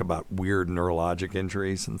great book about weird neurologic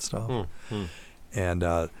injuries and stuff. And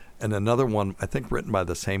another one, I think written by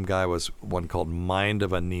the same guy, was one called Mind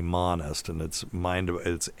of a Mnemonist, and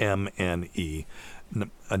it's M-N-E,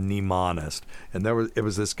 a mnemonist. And it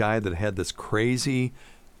was this guy that had this crazy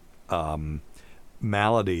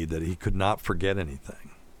malady that he could not forget anything.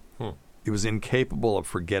 He was incapable of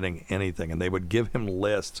forgetting anything, and they would give him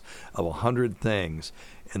lists of 100 things,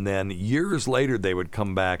 and then years later they would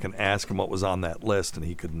come back and ask him what was on that list, and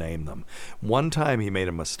he could name them. One time he made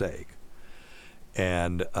a mistake,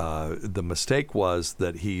 and the mistake was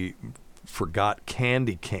that he forgot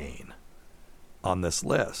candy cane on this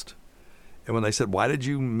list. And when they said, "Why did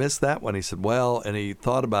you miss that one?" he said, "Well," and he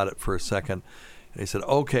thought about it for a second, and he said,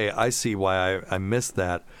 "Okay, I see why I missed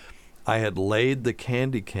that. I had laid the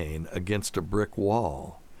candy cane against a brick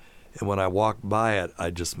wall, and when I walked by it, I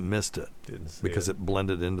just missed it because it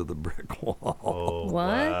blended into the brick wall." Oh,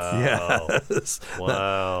 What? Wow. Yes.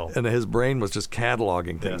 Wow. And his brain was just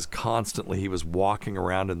cataloging things constantly. He was walking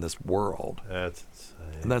around in this world. That's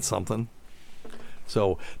insane. Isn't that something?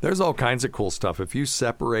 So there's all kinds of cool stuff. If you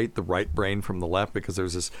separate the right brain from the left, because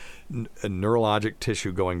there's this neurologic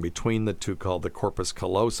tissue going between the two called the corpus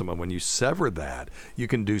callosum, and when you sever that, you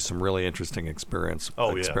can do some really interesting experiments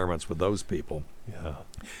with those people. Yeah.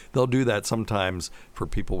 They'll do that sometimes for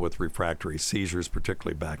people with refractory seizures,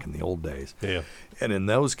 particularly back in the old days. Yeah. And in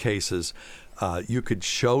those cases, you could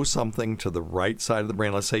show something to the right side of the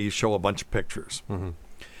brain. Let's say you show a bunch of pictures. Mm-hmm.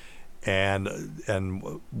 And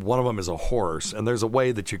one of them is a horse, and there's a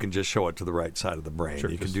way that you can just show it to the right side of the brain. Sure,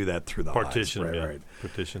 you can do that through the partition, eyes. right.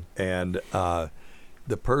 Partition. And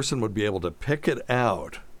the person would be able to pick it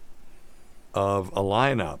out of a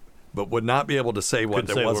lineup, but would not be able to say what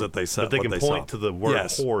it was that they saw. But they can point to the word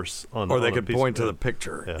horse on or they on could point to the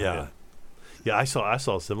picture. Yeah, I saw a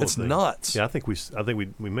similar It's thing. nuts. Yeah, I think we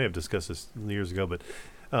may have discussed this years ago, but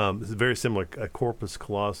it's very similar. A corpus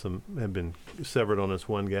callosum had been severed on this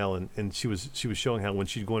one gal, and she was showing how when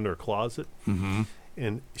she'd go into her closet,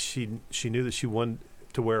 and she knew that she wanted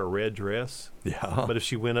to wear a red dress. Yeah. But if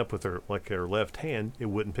she went up with her left hand, it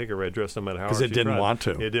wouldn't pick a red dress no matter how hard because it she didn't tried. want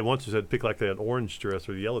to. It didn't want to. So it'd pick like that orange dress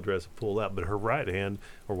or the yellow dress and pull out. But her right hand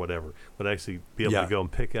or whatever would actually be able to go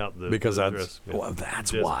and pick out the because the that's dress. well,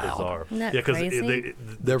 that's Just wild. Bizarre. Isn't that because crazy?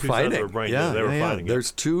 They're two sides of her fighting. brain, They were yeah. fighting.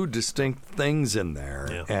 There's two distinct things in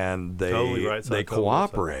there, and they Totally right side, they totally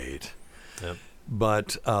left side. cooperate. Yep.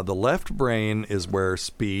 But the left brain is where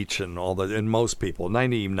speech and all that, and most people,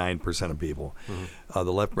 99% of people,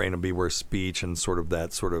 the left brain will be where speech and sort of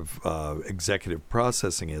executive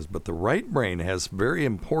processing is. But the right brain has very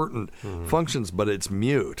important functions, but it's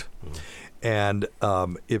mute. And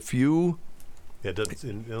if you it doesn't.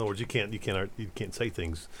 In other words, you can't say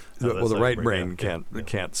things. Well, the right brain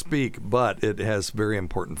can't speak, but it has very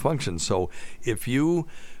important functions. So if you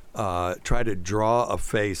try to draw a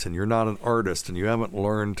face and you're not an artist and you haven't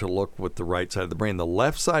learned to look with the right side of the brain, the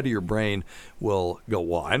left side of your brain will go,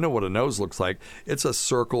 well, I know what a nose looks like. It's a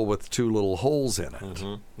circle with two little holes in it.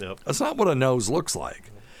 Yep. That's not what a nose looks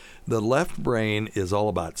like. The left brain is all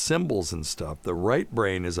about symbols and stuff. The right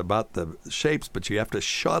brain is about the shapes, but you have to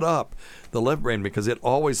shut up the left brain because it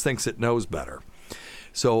always thinks it knows better.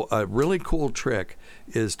 So a really cool trick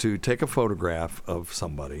is to take a photograph of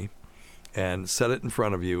somebody and set it in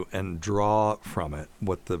front of you and draw from it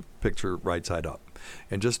with the picture right side up.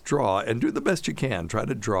 And just draw and do the best you can. Try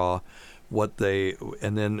to draw what they,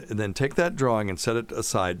 and then take that drawing and set it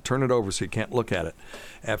aside, turn it over so you can't look at it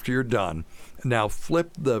after you're done. Now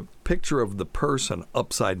flip the picture of the person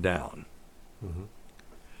upside down.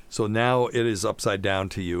 So now it is upside down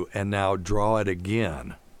to you, and now draw it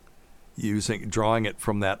again, drawing it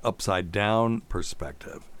from that upside down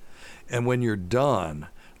perspective. And when you're done,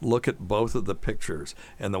 look at both of the pictures,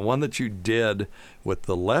 and the one that you did with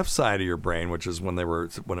the left side of your brain, which is when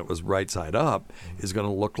it was right side up, is going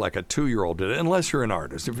to look like a 2-year-old did it, unless you're an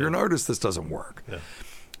artist. If you're an artist, this doesn't work.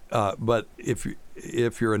 But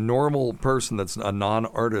if you're a normal person that's a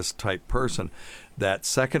non-artist type person, that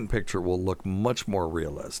second picture will look much more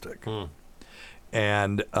realistic.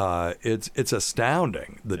 And it's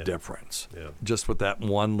astounding, the difference, just with that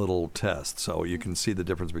one little test. So you can see the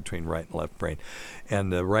difference between right and left brain.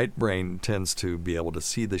 And the right brain tends to be able to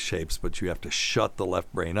see the shapes, but you have to shut the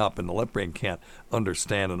left brain up, and the left brain can't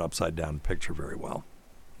understand an upside-down picture very well.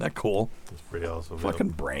 Isn't that cool? That's pretty awesome. Fucking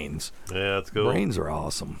brains. Yeah, that's cool. Brains are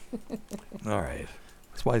awesome. All right.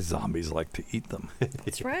 That's why zombies like to eat them.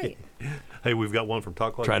 That's right. Hey, we've got one from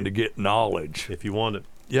Talk Like Trying to get knowledge. If you want it.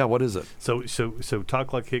 Yeah, what is it? So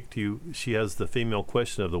Talk Like Hick to you. She has the female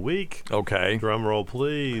question of the week. Okay. Drum roll,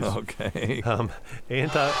 please. Okay.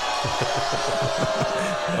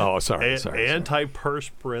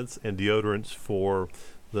 Antiperspirants and deodorants for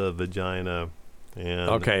the vagina And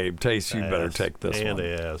okay, Taste, you better ass, take this and one.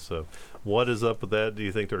 ass. So what is up with that? Do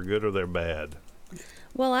you think they're good or they're bad?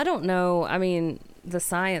 Well, I don't know. I mean, the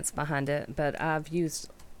science behind it, but I've used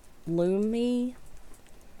Lumi.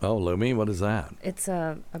 Oh, Lumi, what is that? It's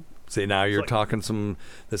a See, now you're talking some.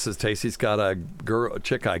 This is Tasty's got a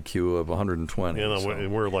chick IQ of 120.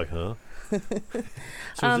 And we're like, huh?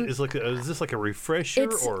 So is this like a refresher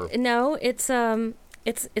or no? It's not an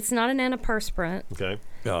antiperspirant. Okay.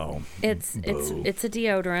 Oh. It's a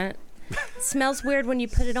deodorant. It smells weird when you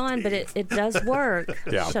put it on, but it does work.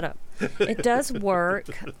 Yeah. Shut up. It does work.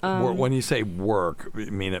 When you say work, I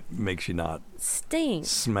mean it makes you not stink.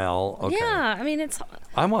 Smell. Okay. Yeah, I mean it's.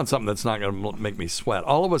 I want something that's not going to make me sweat.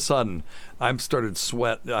 All of a sudden, I've started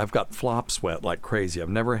sweat. I've got flop sweat like crazy. I've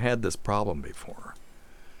never had this problem before,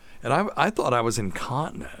 and I thought I was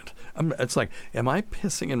incontinent. It's like, am I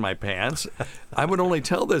pissing in my pants? I would only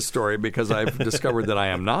tell this story because I've discovered that I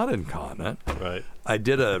am not incontinent. Right. I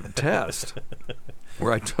did a test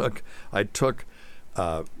where I took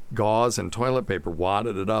gauze and toilet paper,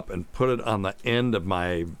 wadded it up, and put it on the end of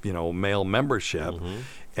my male membership,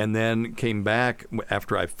 and then came back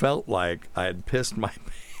after I felt like I had pissed my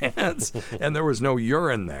pants, and there was no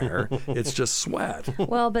urine there. It's just sweat.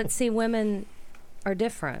 Well, but see, women are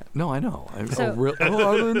different. No, I know. So-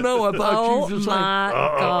 I didn't know. I thought you just my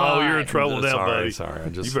God. Oh, you're in trouble now, buddy. Sorry.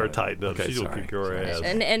 You better tighten up. Okay, She's gonna sorry. kick your ass.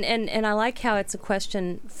 And I like how it's a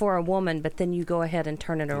question for a woman, but then you go ahead and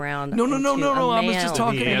turn it around. No. into a I was male. just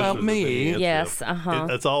talking about me. Yes.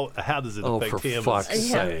 That's all. How does it Oh, affect for him? fuck's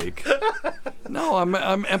sake! No, I'm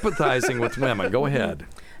empathizing with women. Go ahead.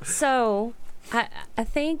 So, I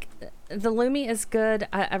think the Lumi is good.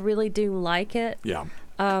 I really do like it. Yeah.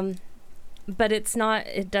 But it's not.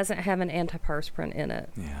 It doesn't have an antiperspirant in it.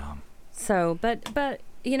 Yeah. So, but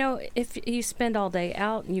if you spend all day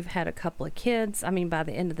out and you've had a couple of kids, I mean, by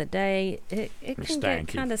the end of the day, it can get stanky.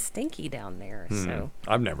 kind of stinky down there. So,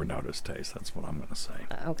 I've never noticed taste. That's what I'm going to say.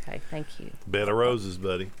 okay, thank you. Bed of roses,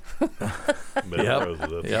 buddy. Bed of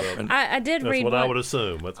roses. That's I did read. what I would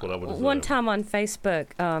assume. That's what I would assume. One time on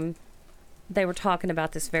Facebook, they were talking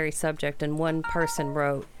about this very subject, and one person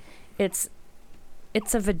wrote, It's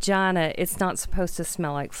a vagina. It's not supposed to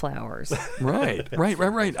smell like flowers. Right.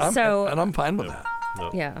 I'm fine with that.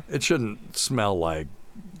 Yeah. It shouldn't smell like,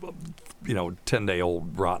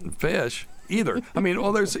 10-day-old rotten fish either. I mean,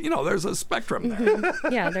 well, there's a spectrum there.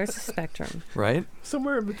 Yeah, there's a spectrum. Right?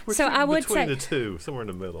 Somewhere in between, So I would say- the two, somewhere in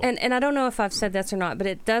the middle. And I don't know if I've said this or not, but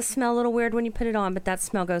it does smell a little weird when you put it on, but that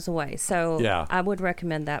smell goes away. So Yeah. I would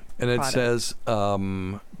recommend that And it product. says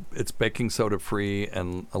it's baking soda free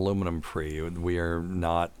and aluminum free. We are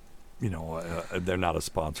not, they're not a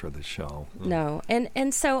sponsor of the show. No,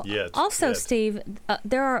 and so also, Steve,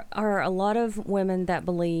 there are a lot of women that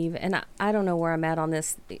believe, and I don't know where I'm at on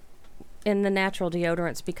this, in the natural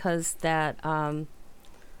deodorants, because that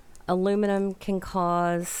aluminum can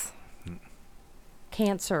cause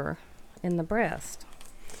cancer in the breast.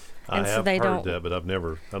 I have heard that, but I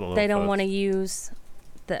don't know. They don't want to use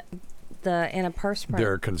the antiperspirant.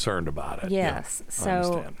 They're concerned about it. Yes, Yeah, I so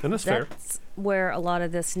understand. And that's fair. where a lot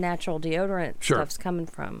of this natural deodorant Sure. stuff's coming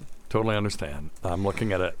from. Totally understand. I'm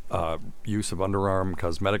looking at use of underarm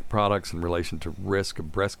cosmetic products in relation to risk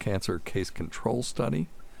of breast cancer case control study.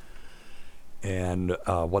 And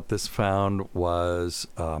what this found was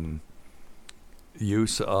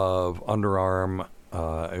use of underarm.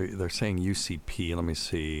 They're saying UCP. Let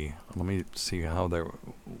me see how they're.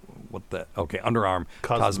 Underarm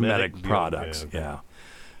cosmetic products. Yeah.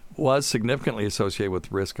 Was significantly associated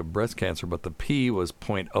with risk of breast cancer, but the P was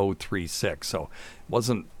 0.036. So it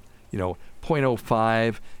wasn't,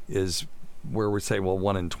 0.05 is where we say,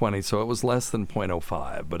 1 in 20. So it was less than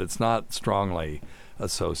 0.05, but it's not strongly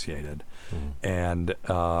associated. And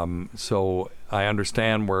so I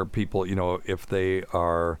understand where people, if they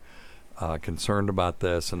are concerned about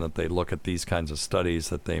this and that they look at these kinds of studies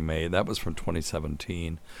that they made, that was from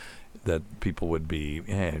 2017, that people would be,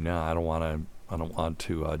 hey, no, I don't want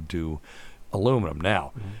to do aluminum.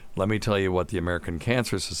 Now, let me tell you what the American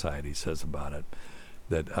Cancer Society says about it.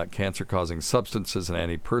 That cancer-causing substances and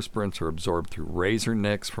antiperspirants are absorbed through razor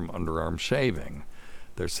nicks from underarm shaving.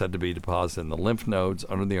 They're said to be deposited in the lymph nodes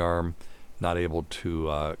under the arm, not able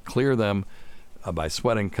to clear them by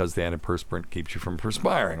sweating because the antiperspirant keeps you from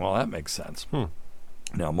perspiring. Well, that makes sense.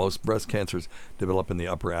 Now, most breast cancers develop in the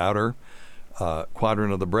upper outer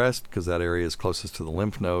quadrant of the breast because that area is closest to the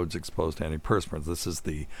lymph nodes exposed to antiperspirants. This is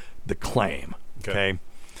the claim, okay?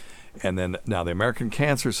 And then now the American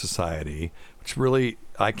Cancer Society, which really,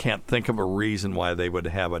 I can't think of a reason why they would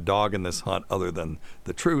have a dog in this hunt other than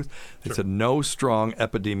the truth. They said no strong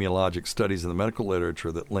epidemiologic studies in the medical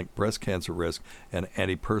literature that link breast cancer risk and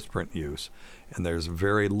antiperspirant use. And there's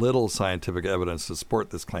very little scientific evidence to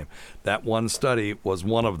support this claim. That one study was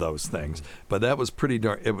one of those things, but that was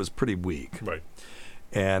it was pretty weak. Right.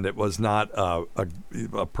 And it was not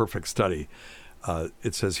a perfect study.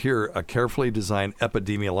 It says here, a carefully designed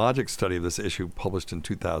epidemiologic study of this issue published in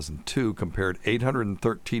 2002 compared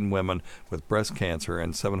 813 women with breast cancer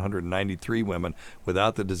and 793 women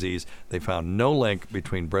without the disease. They found no link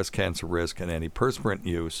between breast cancer risk and antiperspirant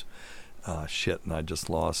use. And I just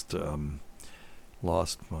lost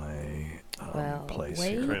my place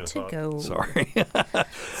way here. to go. Sorry.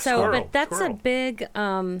 But that's a big...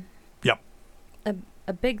 Yep.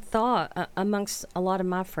 A big thought amongst a lot of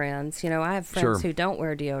my friends. I have friends who don't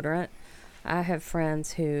wear deodorant. I have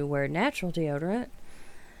friends who wear natural deodorant.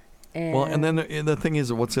 And then the thing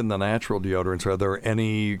is, what's in the natural deodorants? Are there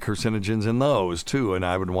any carcinogens in those, too? And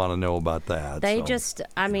I would want to know about that.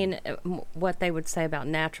 What they would say about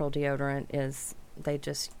natural deodorant is they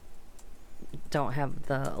just don't have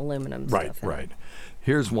the aluminum stuff in it.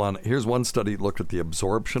 Here's one study looked at the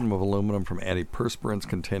absorption of aluminum from antiperspirants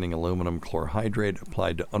containing aluminum chlorhydrate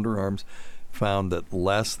applied to underarms, found that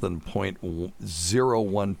less than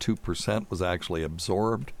 0.012% was actually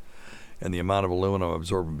absorbed, and the amount of aluminum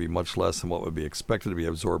absorbed would be much less than what would be expected to be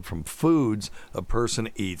absorbed from foods a person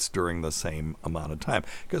eats during the same amount of time,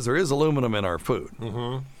 because there is aluminum in our food.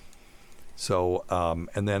 Mm-hmm. So,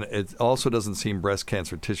 and then it also doesn't seem breast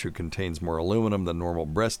cancer tissue contains more aluminum than normal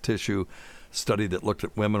breast tissue. Study that looked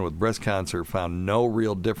at women with breast cancer found no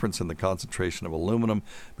real difference in the concentration of aluminum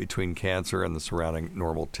between cancer and the surrounding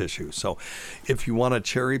normal tissue. So if you want to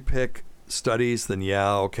cherry pick studies, then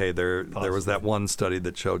there was that one study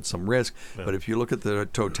that showed some risk. Yeah. But if you look at the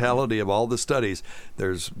totality of all the studies,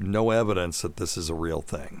 there's no evidence that this is a real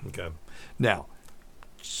thing. Okay. Now,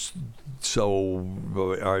 so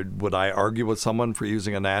would I argue with someone for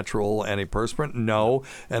using a natural antiperspirant? No,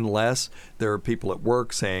 unless there are people at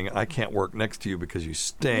work saying, I can't work next to you because you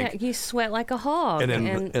stink. Yeah, you sweat like a hog. And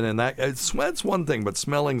in that, sweat's one thing, but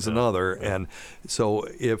smelling's another. Yeah. And so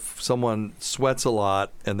if someone sweats a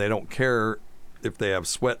lot and they don't care if they have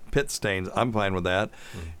sweat pit stains, I'm fine with that.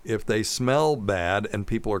 If they smell bad and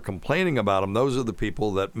people are complaining about them, those are the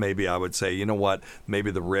people that maybe I would say, you know what,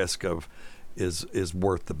 maybe the risk of is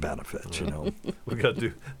worth the benefit, We got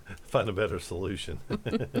to find a better solution.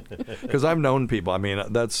 Because I've known people,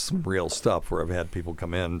 that's some real stuff where I've had people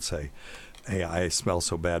come in and say, hey, I smell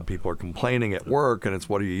so bad. People are complaining at work, and it's,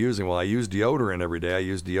 what are you using? Well, I use deodorant every day. I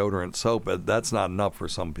use deodorant soap, but that's not enough for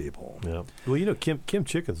some people. Yeah. Well, Kim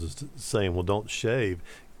Chickens was saying, well, don't shave.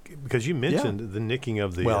 Because you mentioned the nicking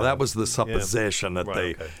of the... Well, that was the supposition that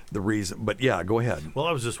the reason... But go ahead. Well,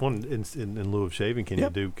 I was just wondering, in lieu of shaving, could you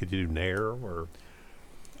do Nair or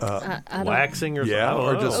waxing or something? Yeah,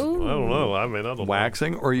 I don't know. I don't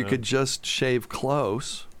waxing, know. Or you could just shave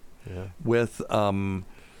close with a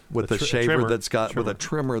shaver trimmer. that's got with a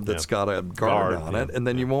trimmer that's got a guard on it, and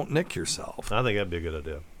then you won't nick yourself. I think that'd be a good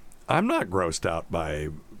idea. I'm not grossed out by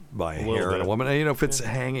hair in a woman. If it's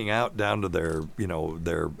hanging out down to their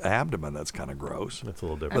abdomen, that's kind of gross. That's a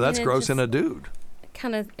little different. But that's gross in a dude. It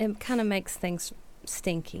kind of makes things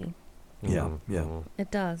stinky. Yeah,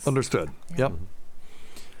 It does. Understood. Yep.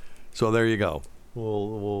 So there you go.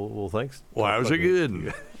 Well, thanks. Wow, was it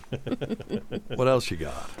good? What else you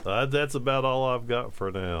got? That's about all I've got for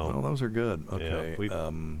now. Oh, those are good. Okay.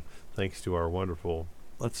 Yeah, thanks to our wonderful...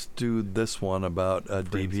 Let's do this one about a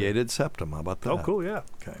deviated septum. How about that? Oh, cool, yeah.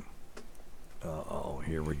 Okay.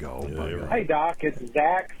 Here we go. Hey, Doc, it's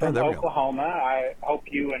Zach from Oklahoma. I hope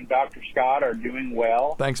you and Dr. Scott are doing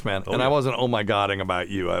well. Thanks, man. I wasn't oh-my-godding about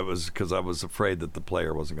you. I was because I was afraid that the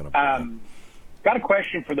player wasn't going to play. Got a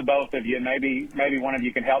question for the both of you. Maybe one of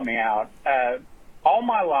you can help me out. All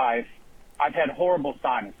my life, I've had horrible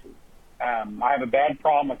sinuses. I have a bad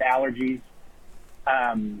problem with allergies.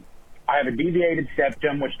 I have a deviated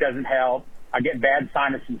septum, which doesn't help. I get bad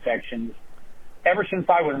sinus infections. Ever since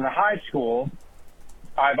I was in high school,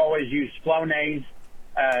 I've always used Flonase.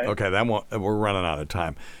 Okay, we're running out of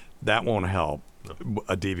time. That won't help.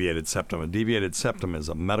 A deviated septum. A deviated septum is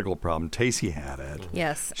a medical problem. Tacey had it.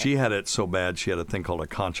 Yes. She had it so bad she had a thing called a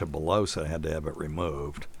concha bullosa. Had to have it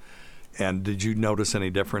removed. And did you notice any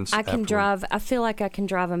difference? I feel like I can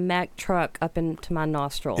drive a Mack truck up into my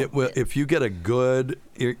nostril. If you get a good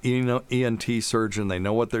ENT surgeon, they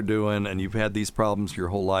know what they're doing, and you've had these problems your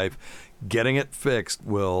whole life, getting it fixed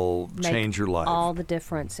will change your life. All the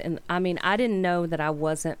difference. And I didn't know that I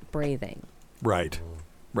wasn't breathing. Right.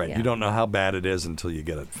 Right. Yeah. You don't know how bad it is until you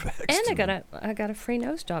get it fixed. And I got a free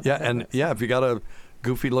nose job. Yeah, and if you got a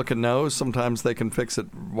goofy looking nose, sometimes they can fix it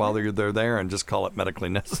while they're there and just call it medically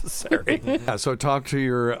necessary. So talk to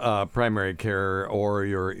your primary care or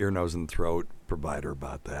your ear, nose, and throat provider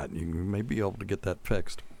about that. You may be able to get that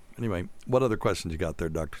fixed. Anyway, what other questions you got there,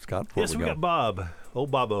 Dr. Scott? Yes, we got Bob. Old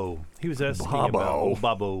Bobo. He was asking about old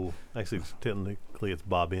Bobo. Actually, technically it's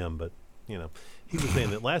Bob M, but, he was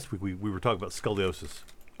saying that last week we were talking about scoliosis.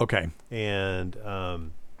 Okay.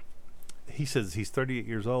 And he says he's 38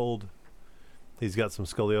 years old. He's got some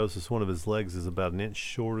scoliosis. One of his legs is about an inch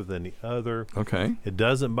shorter than the other. Okay. It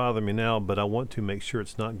doesn't bother me now, but I want to make sure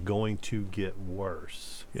it's not going to get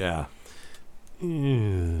worse. Yeah.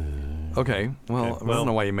 Okay. Well, I don't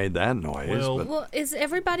know why you made that noise. Well, is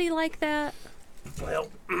everybody like that? Well,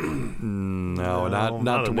 no,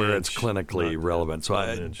 not to where it's clinically relevant. So,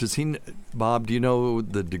 Bob? Do you know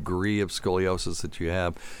the degree of scoliosis that you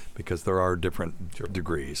have? Because there are different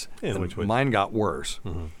degrees. Yeah, mine got worse.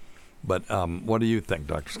 Mm-hmm. But what do you think,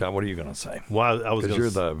 Dr. Scott? What are you going to say? Well, I was because you're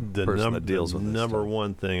the person that deals with this number stuff.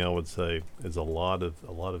 one thing I would say is a lot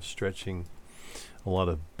of stretching, a lot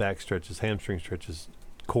of back stretches, hamstring stretches,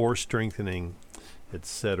 core strengthening,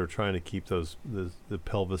 etc. Trying to keep the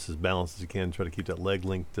pelvis as balanced as you can. Try to keep that leg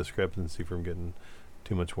length discrepancy from getting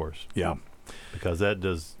too much worse. Yeah, because it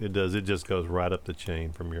just goes right up the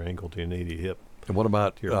chain from your ankle to your knee to your hip. And what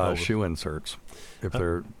about shoe inserts?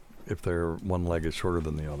 If their one leg is shorter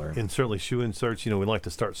than the other. And certainly shoe inserts, we like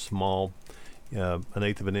to start small, an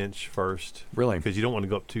eighth of an inch first. Really? Because you don't want to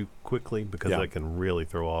go up too quickly because that can really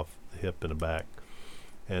throw off the hip and the back.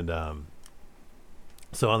 And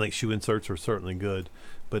so I think shoe inserts are certainly good.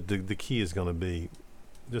 But the key is going to be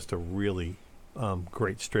just a really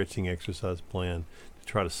great stretching exercise plan to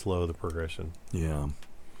try to slow the progression. Yeah.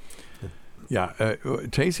 Yeah,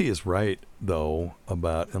 Tacey is right, though,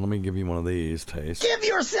 about, and let me give you one of these, Tace. Give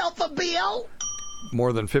yourself a bill!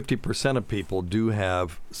 More than 50% of people do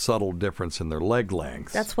have subtle difference in their leg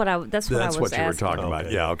length. That's what I was That's what you were talking about.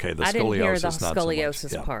 Okay. Yeah, okay. The I didn't hear the scoliosis, not scoliosis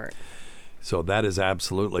so much. part. So that is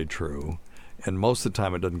absolutely true. And most of the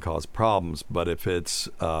time it doesn't cause problems, but if it's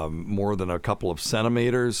more than a couple of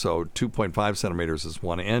centimeters, so 2.5 centimeters is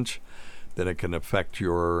 1 inch, then it can affect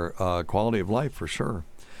your quality of life for sure.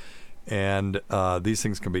 And these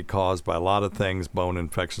things can be caused by a lot of things, bone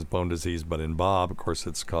infections, bone disease. But in Bob, of course,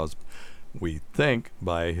 it's caused, we think,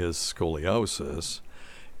 by his scoliosis.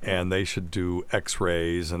 And they should do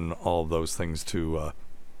x-rays and all of those things to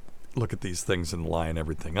look at these things and line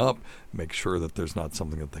everything up, make sure that there's not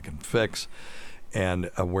something that they can fix. And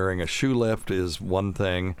wearing a shoe lift is one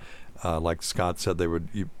thing. Like Scott said,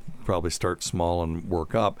 you probably start small and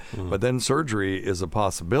work up. But then surgery is a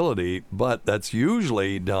possibility, but that's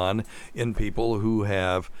usually done in people who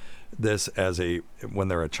have this when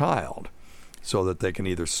they're a child, so that they can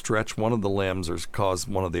either stretch one of the limbs or cause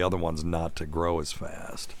one of the other ones not to grow as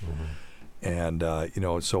fast. And,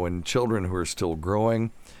 so in children who are still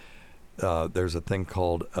growing, there's a thing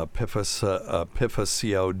called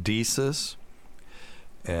epiphysiodesis.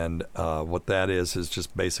 And what that is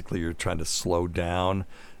just basically you're trying to slow down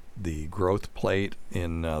the growth plate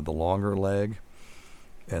in the longer leg.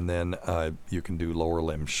 And then you can do lower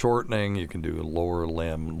limb shortening. You can do lower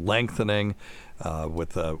limb lengthening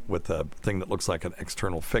with a thing that looks like an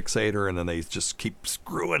external fixator. And then they just keep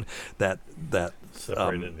screwing that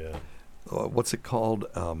separated, what's it called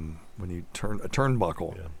when you turn a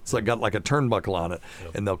turnbuckle? Yeah. It's got like a turnbuckle on it,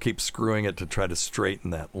 and they'll keep screwing it to try to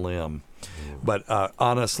straighten that limb. But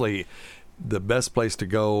honestly, the best place to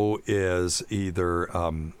go is either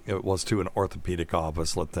it was to an orthopedic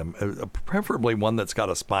office. Let them, preferably one that's got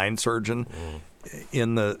a spine surgeon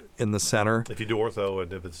in the center. If you do ortho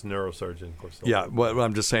and if it's neurosurgeon, of course. Yeah, well,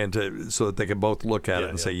 I'm just saying so that they can both look at it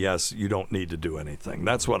and say, yes, you don't need to do anything.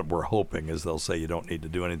 That's what we're hoping is they'll say you don't need to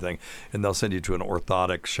do anything, and they'll send you to an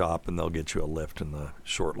orthotic shop and they'll get you a lift in the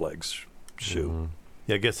short legs shoe.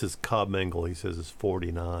 Yeah, I guess his Cobb Engel, he says, is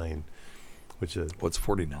 49. Which is what's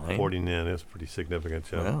 49? 49 is pretty significant.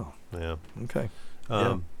 Yeah. Yeah. Okay.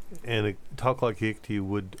 And a talk like Hickey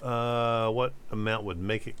would, what amount would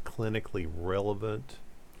make it clinically relevant?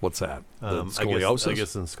 What's that? The scoliosis? I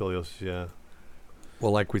guess in scoliosis, yeah.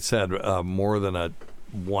 Well, like we said, more than a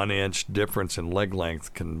 1 inch difference in leg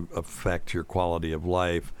length can affect your quality of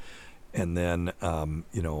life. And then,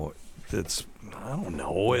 it's, I don't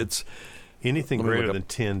know, it's anything greater than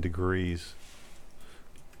 10 degrees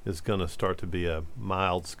is going to start to be a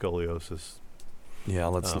mild scoliosis. Yeah,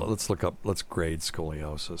 let's grade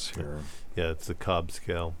scoliosis here. Yeah, it's the Cobb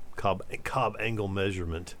scale, Cobb Engel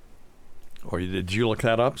measurement. Or did you look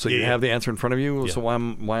that up? So you have the answer in front of you? Yeah. So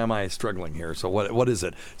why am I struggling here? So what is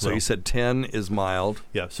it? So you said 10 is mild.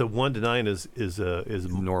 Yeah. So 1 to 9 is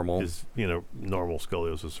normal. Is normal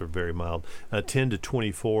scoliosis or very mild. 10 to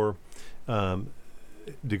 24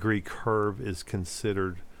 degree curve is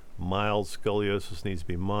considered mild scoliosis. Needs to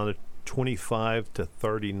be monitored. 25 to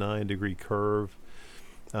 39 degree curve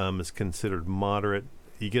is considered moderate.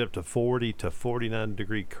 You get up to 40 to 49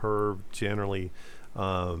 degree curve generally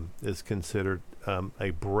is considered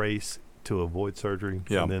a brace to avoid surgery.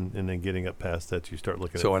 Yeah. And then getting up past that, you start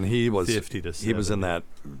looking so at and he was 50 to 70. He was in that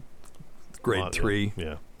grade 3.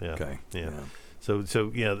 Yeah. Okay. Yeah. So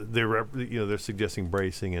they're suggesting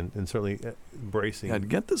bracing and certainly bracing. I'd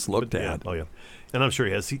get this looked at. Oh yeah, and I'm sure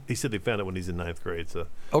he has. He said they found it when he's in 9th grade. So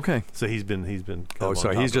okay. So he's been. Oh, so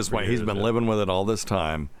he's been living with it all this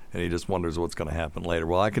time, and he just wonders what's going to happen later.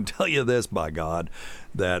 Well, I can tell you this, by God,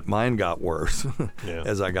 that mine got worse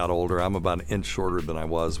as I got older. I'm about an inch shorter than I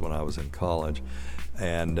was when I was in college.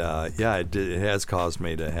 And, it has caused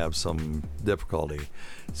me to have some difficulty.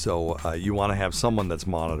 So you want to have someone that's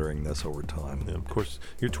monitoring this over time. Yeah, of course,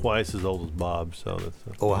 you're twice as old as Bob. So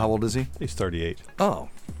that's how old is he? He's 38. Oh,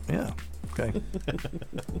 yeah. Okay.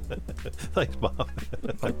 Thanks, Bob.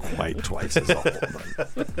 Not quite twice as old.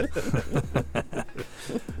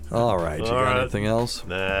 All right. You got anything else?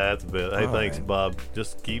 Nah, that's a bit. Hey, thanks, Bob.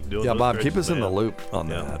 Just keep doing Yeah, those Bob, keep stretches, us in the man. loop on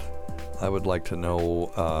that. I would like to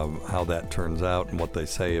know how that turns out and what they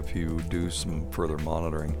say if you do some further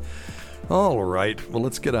monitoring. All right. Well,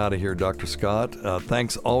 let's get out of here, Dr. Scott.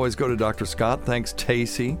 Thanks. Always go to Dr. Scott. Thanks,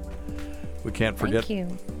 Tacey. We can't forget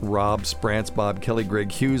Rob Sprance, Bob Kelly,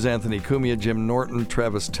 Greg Hughes, Anthony Cumia, Jim Norton,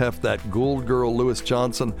 Travis Teff, That Gould Girl, Lewis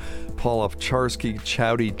Johnson, Paul Ovcharsky,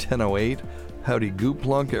 Chowdy 1008, Howdy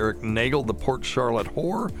Gooplunk, Eric Nagel, the Port Charlotte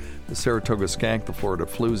Whore, the Saratoga Skank, the Florida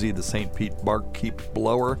Floozy, the St. Pete Barkeep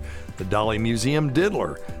Blower, the Dolly Museum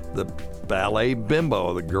Diddler, the Ballet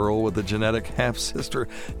Bimbo, the girl with the genetic half-sister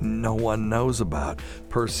no one knows about,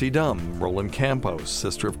 Percy Dumb, Roland Campos,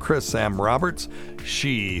 sister of Chris, Sam Roberts,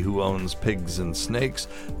 she who owns pigs and snakes,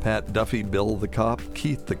 Pat Duffy, Bill the Cop,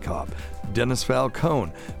 Keith the Cop, Dennis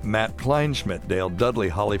Falcone, Matt Kleinschmidt, Dale Dudley,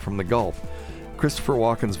 Holly from the Gulf, Christopher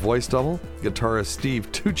Walken's voice double, guitarist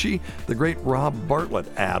Steve Tucci, the great Rob Bartlett,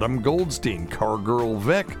 Adam Goldstein, Cargirl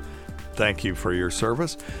Vic. Thank you for your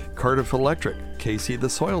service. Cardiff Electric, Casey the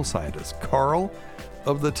Soil Scientist, Carl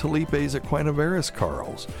of the Talipes Equinovarus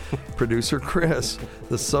Carls, producer Chris,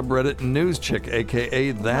 the subreddit news chick,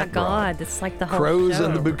 a.k.a. That Oh my Rob. God, it's like the whole Crows show.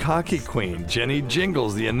 and the Bukkake Queen, Jenny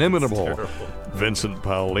Jingles, the inimitable, Vincent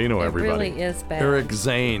Paulino, everybody. It really is bad. Eric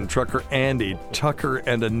Zane, Trucker Andy, Tucker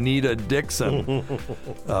and Anita Dixon,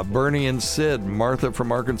 Bernie and Sid, Martha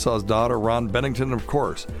from Arkansas's Daughter, Ron Bennington, of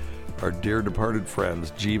course, our dear departed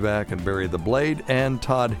friends, G-Vac and Barry the Blade, and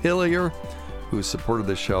Todd Hillier, who supported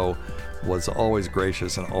the show, was always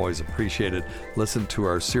gracious and always appreciated. Listen to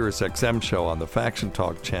our SiriusXM show on the Faction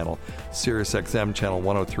Talk channel, SiriusXM channel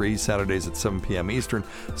 103, Saturdays at 7 p.m. Eastern,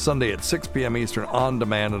 Sunday at 6 p.m. Eastern, on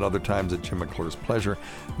demand, and other times at Jim McClure's pleasure.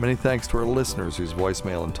 Many thanks to our listeners whose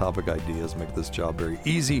voicemail and topic ideas make this job very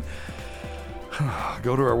easy.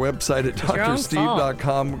 Go to our website at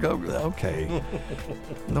drsteve.com. Okay.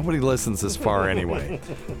 Nobody listens this far anyway.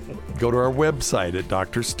 Go to our website at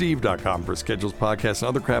drsteve.com for schedules, podcasts, and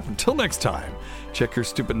other crap. Until next time, check your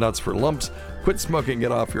stupid nuts for lumps, quit smoking,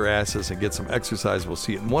 get off your asses, and get some exercise. We'll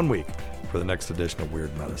see you in 1 week for the next edition of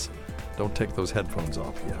Weird Medicine. Don't take those headphones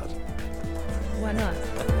off yet. Why not?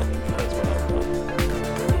 That's what I'm